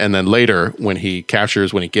 And then later when he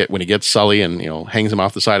gets Sully and hangs him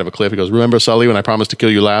off the side of a cliff, he goes, "Remember, Sully, when I promised to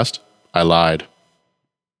kill you last? I lied."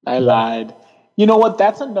 I lied. You know what?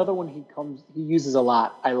 That's another one he uses a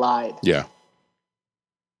lot. I lied. Yeah.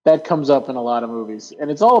 That comes up in a lot of movies, and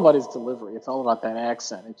it's all about his delivery. It's all about that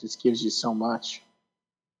accent. It just gives you so much.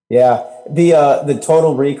 Yeah, the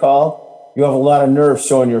Total Recall. You have a lot of nerve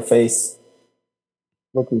showing your face.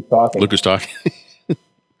 Look who's talking. Look who's talking.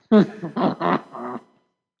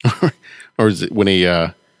 Or is it when he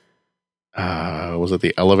was it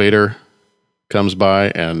the elevator comes by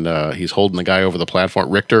and he's holding the guy over the platform,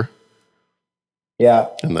 Richter? Yeah.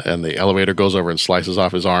 And the elevator goes over and slices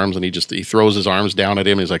off his arms, and he throws his arms down at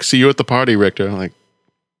him. And he's like, "See you at the party, Richter." I'm like,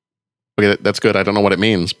 okay, that's good. I don't know what it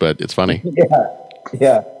means, but it's funny.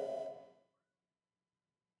 Yeah.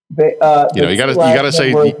 You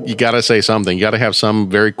gotta say something. You gotta have some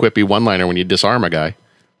very quippy one-liner when you disarm a guy.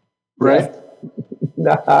 Right.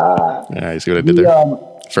 Yeah, you see what I did there?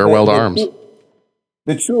 Farewell to arms.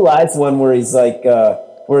 The True Lies one where he's like,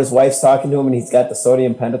 where his wife's talking to him and he's got the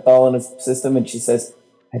sodium pentothal in his system, and she says,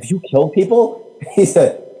 "Have you killed people?" He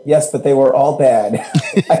said, "Yes, but they were all bad."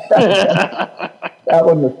 That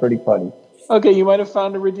one was pretty funny. Okay, you might have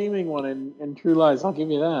found a redeeming one in True Lies. I'll give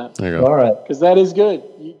you that. There you go. All right. Because that is good.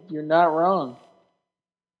 You're not wrong.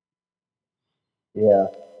 Yeah.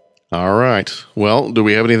 All right. Well, do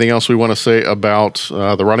we have anything else we want to say about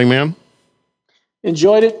The Running Man?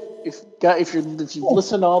 Enjoyed it. If you've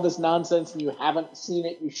listened to all this nonsense and you haven't seen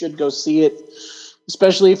it, you should go see it.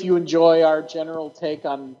 Especially if you enjoy our general take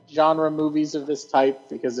on genre movies of this type,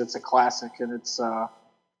 because it's a classic and it's,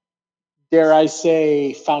 dare I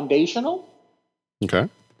say, foundational. Okay.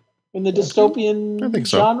 In the dystopian I think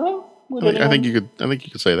so. genre. I think you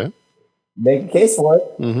could say that. Make a case for it.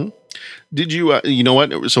 Mm-hmm. Did you? You know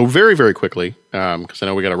what? So very, very quickly, because I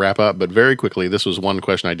know we got to wrap up, but very quickly, this was one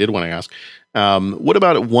question I did want to ask. What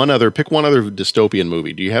about pick one other dystopian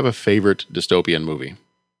movie? Do you have a favorite dystopian movie?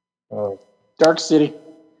 Dark City.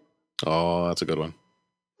 Oh, that's a good one.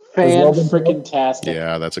 Fan-freaking-tastic.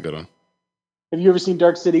 Yeah, that's a good one. Have you ever seen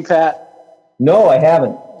Dark City, Pat? No, I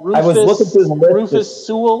haven't. I was looking through the list. Rufus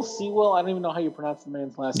Sewell. I don't even know how you pronounce the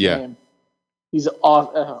man's last name. He's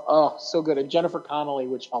so good. And Jennifer Connelly,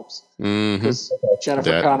 which helps. Mm-hmm.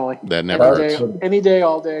 Jennifer Connelly. That never hurts. Any day,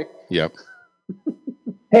 all day. Yep.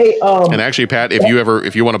 Hey, and actually, Pat,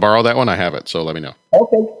 if you want to borrow that one, I have it. So let me know.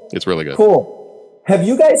 Okay. It's really good. Cool. Have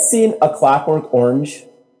you guys seen A Clockwork Orange?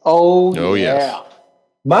 Oh yes.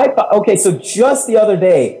 So just the other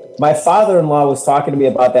day, my father-in-law was talking to me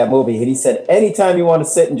about that movie, and he said, anytime you want to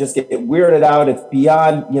sit and just get weirded out, it's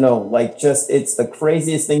beyond, it's the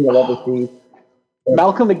craziest thing you'll ever see.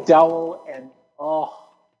 Malcolm McDowell and, oh,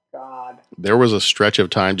 God. There was a stretch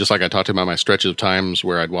of time, just like I talked about my stretches of times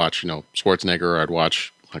where I'd watch, Schwarzenegger, or I'd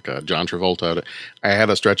watch like John Travolta. I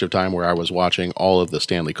had a stretch of time where I was watching all of the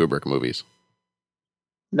Stanley Kubrick movies.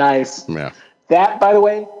 Nice. Yeah. That, by the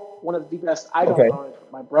way, one of the best, I don't know it,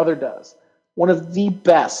 but my brother does. One of the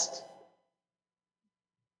best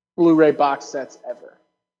Blu-ray box sets ever.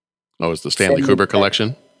 Oh, it's the Stanley Kubrick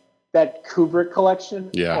collection? That Kubrick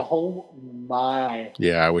collection? Yeah. Oh, my.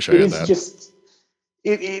 Yeah, I wish I had that.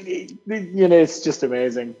 It's just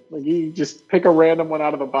amazing. Like, you just pick a random one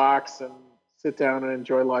out of the box and sit down and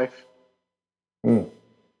enjoy life. Yeah,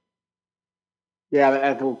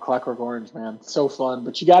 that little Clockwork Orange, man. So fun.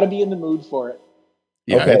 But you got to be in the mood for it.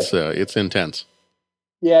 Yeah, it's intense.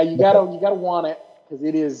 Yeah, you gotta want it, because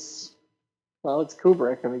it is. Well, it's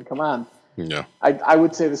Kubrick. I mean, come on. Yeah. I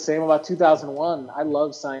would say the same about 2001. I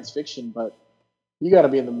love science fiction, but you got to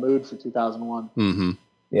be in the mood for 2001. Mm-hmm.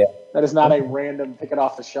 Yeah. That is not a random pick it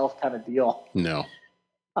off the shelf kind of deal. No.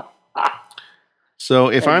 So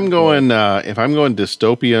if I'm going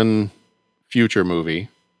dystopian future movie,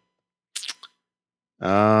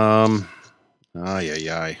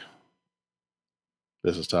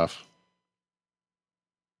 this is tough.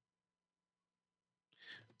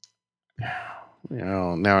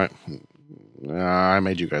 Now I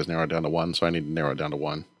made you guys narrow it down to one, so I need to narrow it down to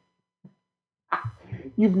one.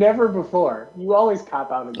 You've never before. You always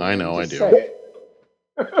cop out. I know, I do. Say it.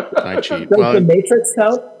 I cheat. Does the Matrix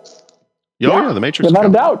count? Yeah, the Matrix. Without a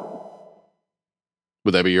doubt.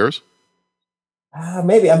 Would that be yours?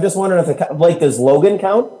 Maybe. I'm just wondering if does Logan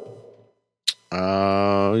count?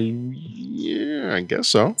 Yeah, I guess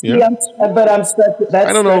so. Yeah, I'm stretching.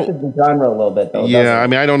 I don't know the genre a little bit though. Yeah, I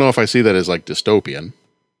mean, I don't know if I see that as like dystopian.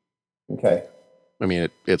 Okay. I mean,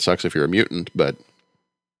 it sucks if you're a mutant, but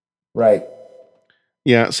right.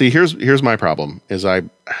 Yeah. See, here's my problem: is I'm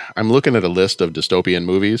looking at a list of dystopian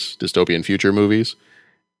movies, dystopian future movies,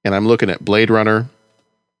 and I'm looking at Blade Runner.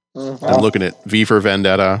 Mm-hmm. I'm looking at V for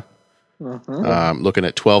Vendetta. Mm-hmm. Looking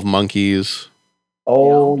at 12 Monkeys.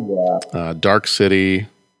 Oh yeah. Dark City.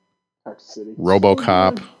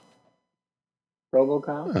 RoboCop.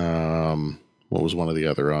 What was one of the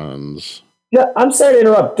other ones? Yeah, I'm sorry to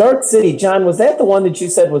interrupt. Dark City, John, was that the one that you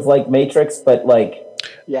said was like Matrix, but like?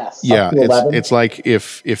 Yes. Yeah, it's like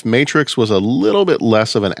if Matrix was a little bit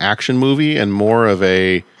less of an action movie and more of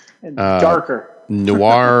a darker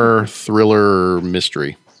noir thriller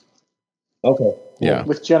mystery. Okay. Yeah.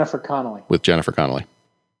 With Jennifer Connelly. With Jennifer Connelly.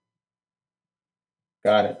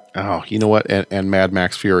 Got it. Oh, you know what? And Mad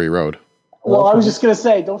Max Fury Road. Well, I was just going to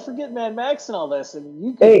say, don't forget Mad Max and all this. I mean,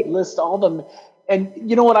 you could list all them. And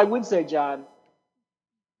you know what I would say, John?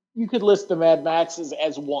 You could list the Mad Maxes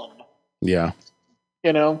as one. Yeah.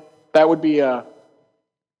 You know, that would be you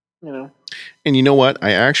know. And you know what?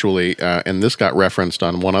 I actually, and this got referenced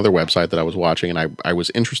on one other website that I was watching, and I was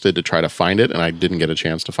interested to try to find it, and I didn't get a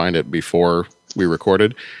chance to find it before we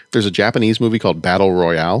recorded. There's a Japanese movie called Battle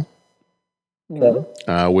Royale.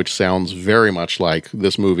 Which sounds very much like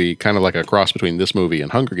this movie, kind of like a cross between this movie and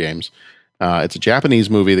Hunger Games. It's a Japanese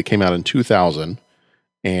movie that came out in 2000,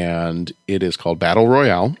 and it is called Battle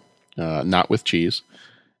Royale, not with cheese.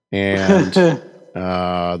 And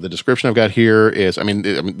the description I've got here is, I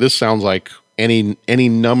mean, this sounds like any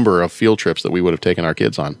number of field trips that we would have taken our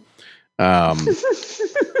kids on.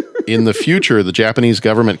 In the future, the Japanese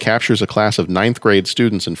government captures a class of 9th grade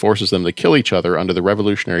students and forces them to kill each other under the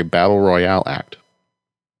Revolutionary Battle Royale Act.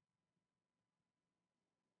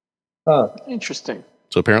 Interesting.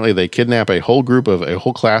 So apparently they kidnap a whole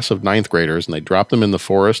class of 9th graders, and they drop them in the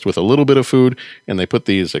forest with a little bit of food, and they put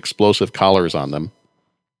these explosive collars on them,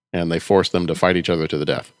 and they force them to fight each other to the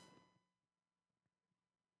death.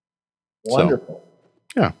 Wonderful. So,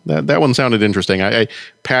 yeah, that one sounded interesting. I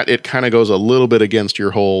Pat, it kind of goes a little bit against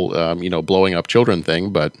your whole, blowing up children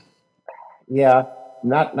thing, but yeah,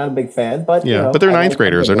 not a big fan. But yeah, but they're 9th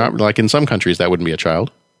graders. They're not like in some countries that wouldn't be a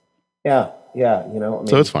child. Yeah, I mean,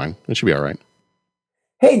 so it's fine. It should be all right.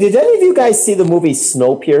 Hey, did any of you guys see the movie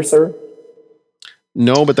Snowpiercer?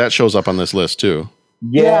 No, but that shows up on this list too.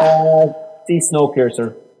 Yeah, see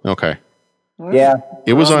Snowpiercer. Okay. Yeah.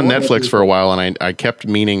 It was on Netflix for a while, and I kept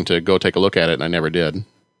meaning to go take a look at it, and I never did.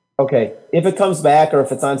 Okay. If it comes back or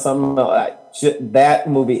if it's on some, that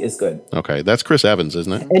movie is good. Okay. That's Chris Evans,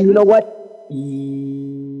 isn't it? And you know what?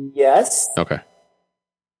 Yes. Okay.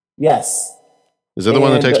 Yes. Is that the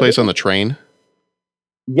one that takes place on the train?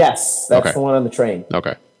 Yes. That's the one on the train.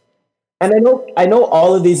 Okay. And I know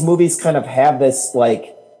all of these movies kind of have this,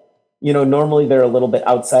 like, normally they're a little bit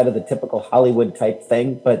outside of the typical Hollywood type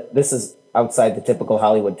thing, but this is outside the typical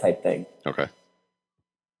Hollywood type thing. Okay.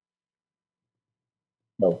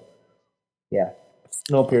 So, yeah.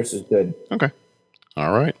 Snowpiercer's good. Okay.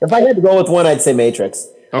 All right. If I had to go with one, I'd say Matrix.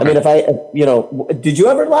 Okay. I mean, did you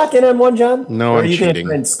ever lock in on one, John? No, I'm cheating.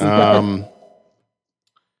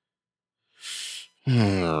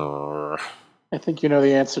 I think you know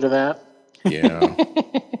the answer to that. Yeah.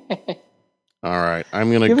 All right. I'm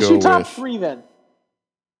going to go with... Give us your top 3 then.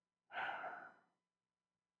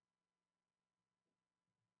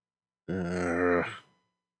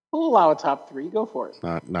 We'll allow a top 3. Go for it.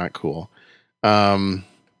 Not cool. No,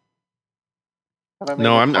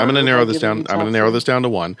 I'm going to narrow this down. I'm going to narrow this down to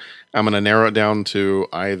one. I'm going to narrow it down to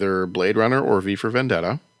either Blade Runner or V for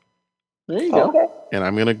Vendetta. There you go. Okay. And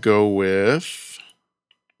I'm going to go with...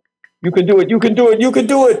 You can do it. You can do it. You can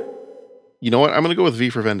do it. You know what? I'm going to go with V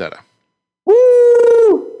for Vendetta. Woo!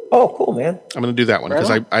 Oh, cool, man. I'm going to do that one because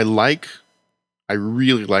I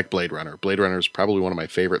really like Blade Runner. Blade Runner is probably one of my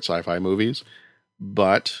favorite sci-fi movies.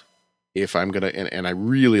 But if I'm going to, and I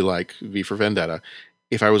really like V for Vendetta,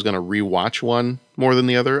 if I was going to rewatch one more than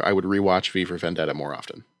the other, I would rewatch V for Vendetta more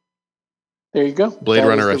often. There you go. Blade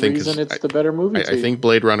Runner, I think, is it's the better movie. I think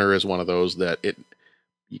Blade Runner is one of those that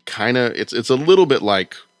it's a little bit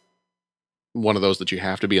like one of those that you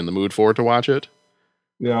have to be in the mood for to watch it.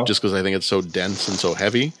 Yeah. Just because I think it's so dense and so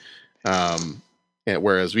heavy. And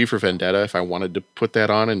whereas V for Vendetta, if I wanted to put that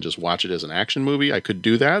on and just watch it as an action movie, I could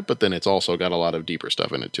do that. But then it's also got a lot of deeper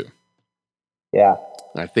stuff in it too. Yeah.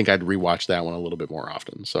 I think I'd rewatch that one a little bit more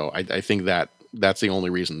often. So I think that's the only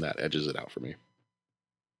reason that edges it out for me.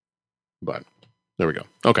 But there we go.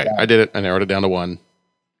 Okay, yeah. I did it. I narrowed it down to one.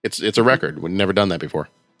 It's a record. We've never done that before.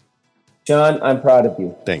 John, I'm proud of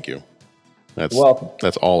you. Thank you. That's welcome.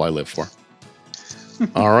 That's all I live for.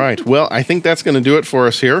 All right. Well, I think that's going to do it for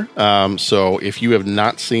us here. So if you have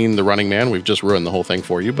not seen The Running Man, we've just ruined the whole thing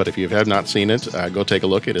for you. But if you have not seen it, go take a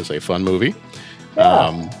look. It is a fun movie.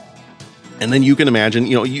 Yeah. And then you can imagine,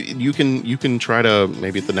 you can try to,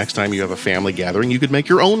 maybe the next time you have a family gathering, you could make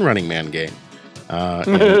your own Running Man game.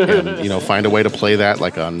 And find a way to play that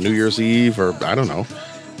like on New Year's Eve or I don't know.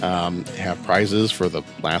 Have prizes for the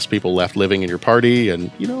last people left living in your party,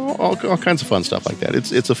 and all kinds of fun stuff like that.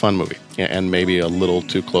 It's a fun movie, and maybe a little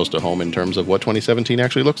too close to home in terms of what 2017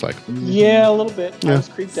 actually looks like. Yeah, a little bit. I was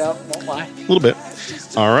creeped out, won't lie. A little bit.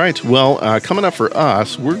 All right. Well, coming up for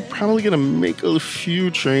us, we're probably going to make a few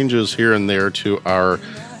changes here and there to our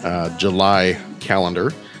July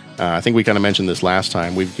calendar. I think we kind of mentioned this last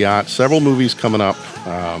time. We've got several movies coming up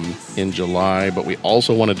in July, but we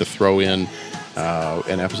also wanted to throw in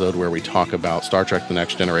an episode where we talk about Star Trek The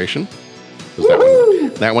Next Generation.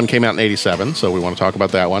 That one came out in 87, so we want to talk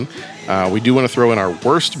about that one. We do want to throw in our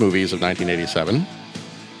worst movies of 1987,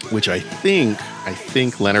 which I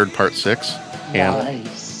think Leonard Part 6.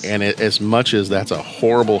 Nice. And as much as that's a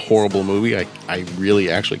horrible, horrible movie, I really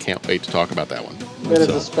actually can't wait to talk about that one. That is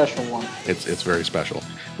a special one. It's very special.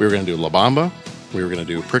 We were going to do La Bamba. We were going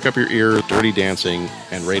to do Prick Up Your Ears, Dirty Dancing,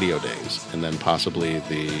 and Radio Days, and then possibly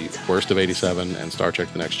the worst of 87 and Star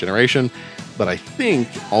Trek The Next Generation. But I think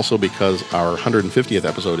also because our 150th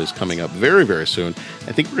episode is coming up very, very soon,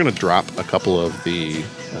 I think we're going to drop a couple of the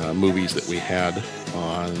movies that we had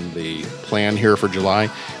on the plan here for July.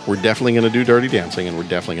 We're definitely going to do Dirty Dancing, and we're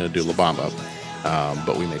definitely going to do La Bamba.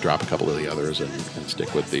 But we may drop a couple of the others and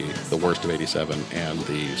stick with the worst of 87 and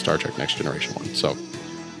the Star Trek Next Generation one. So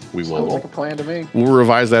we will. Sounds like a plan to me. We'll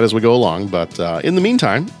revise that as we go along. But in the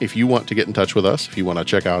meantime, if you want to get in touch with us, if you want to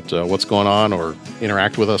check out what's going on or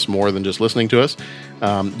interact with us more than just listening to us,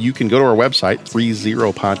 you can go to our website,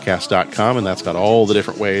 30podcast.com, and that's got all the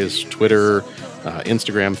different ways, Twitter,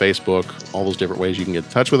 Instagram, Facebook, all those different ways you can get in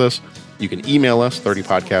touch with us. You can email us,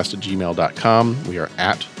 30podcast@gmail.com. We are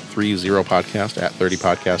at 30podcast, at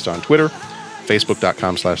 30podcast on Twitter,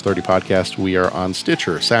 facebook.com/30podcast. We are on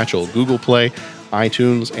Stitcher, Satchel, Google Play,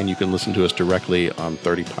 iTunes, and you can listen to us directly on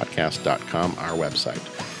 30podcast.com, our website.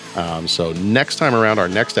 So next time around, our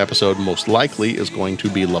next episode most likely is going to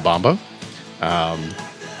be La Bamba.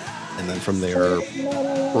 And then from there,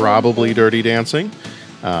 probably Dirty Dancing.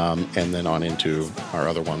 And then on into our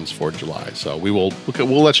other ones for July. So we'll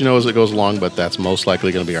let you know as it goes along, but that's most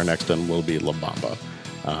likely going to be our next one, will be La Bamba.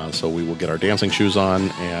 So we will get our dancing shoes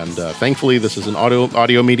on, and thankfully this is an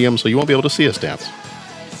audio medium, so you won't be able to see us dance.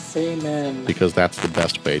 Amen. Because that's the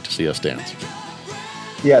best way to see us dance.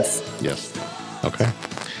 Yes. Yes. Okay.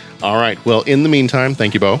 All right. Well, in the meantime,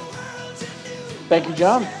 thank you, Bo. Thank you,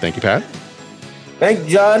 John. Thank you, Pat. Thank you,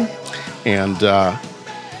 John. And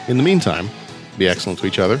in the meantime, be excellent to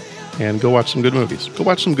each other and go watch some good movies. Go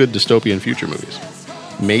watch some good dystopian future movies.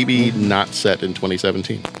 Maybe not set in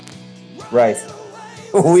 2017. Right.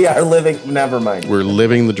 We are living. Never mind. We're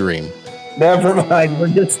living the dream. Never mind. We're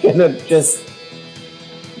just gonna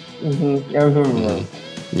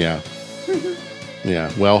Yeah.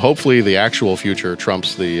 Yeah. Well, hopefully the actual future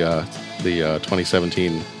trumps the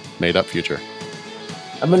 2017 made up future.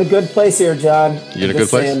 I'm in a good place here, John. You in a good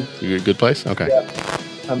place? You in a good place? Okay. Yeah.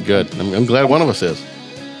 Good. I'm glad one of us is.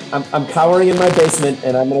 I'm cowering in my basement,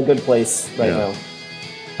 and I'm in a good place now.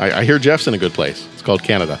 I hear Jeff's in a good place. It's called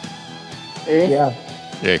Canada. Yeah.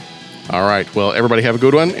 Hey. All right. Well, everybody have a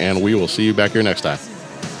good one, and we will see you back here next time.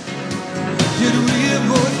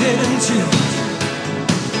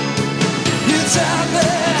 It's out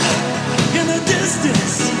there in the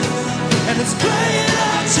distance, and it's playing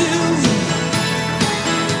out to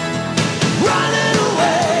running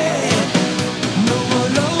away. No more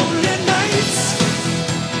lonely nights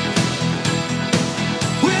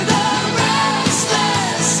with a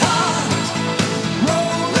restless heart.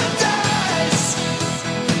 Roll the dice.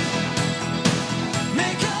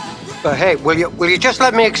 But hey, will you just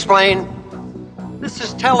let me explain? This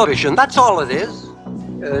is television. That's all it is.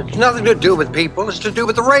 It's nothing to do with people. It's to do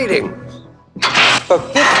with the ratings. For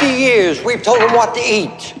 50 years, we've told them what to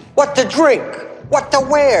eat, what to drink, what to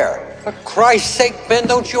wear. For Christ's sake, Ben,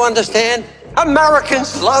 don't you understand?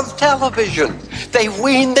 Americans love television. They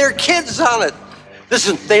wean their kids on it.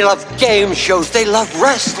 Listen, they love game shows. They love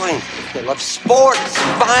wrestling. They love sports,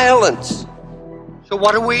 violence. So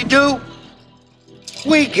what do?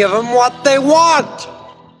 We give them what they want.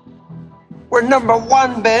 We're number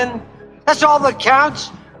one, Ben. That's all that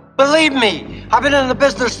counts. Believe me, I've been in the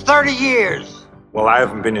business 30 years. Well, I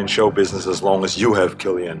haven't been in show business as long as you have,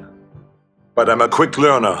 Killian. But I'm a quick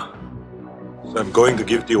learner. So I'm going to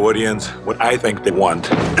give the audience what I think they want.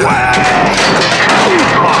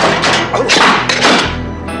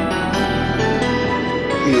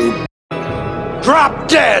 You drop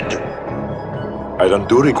dead! I don't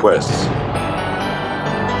do requests.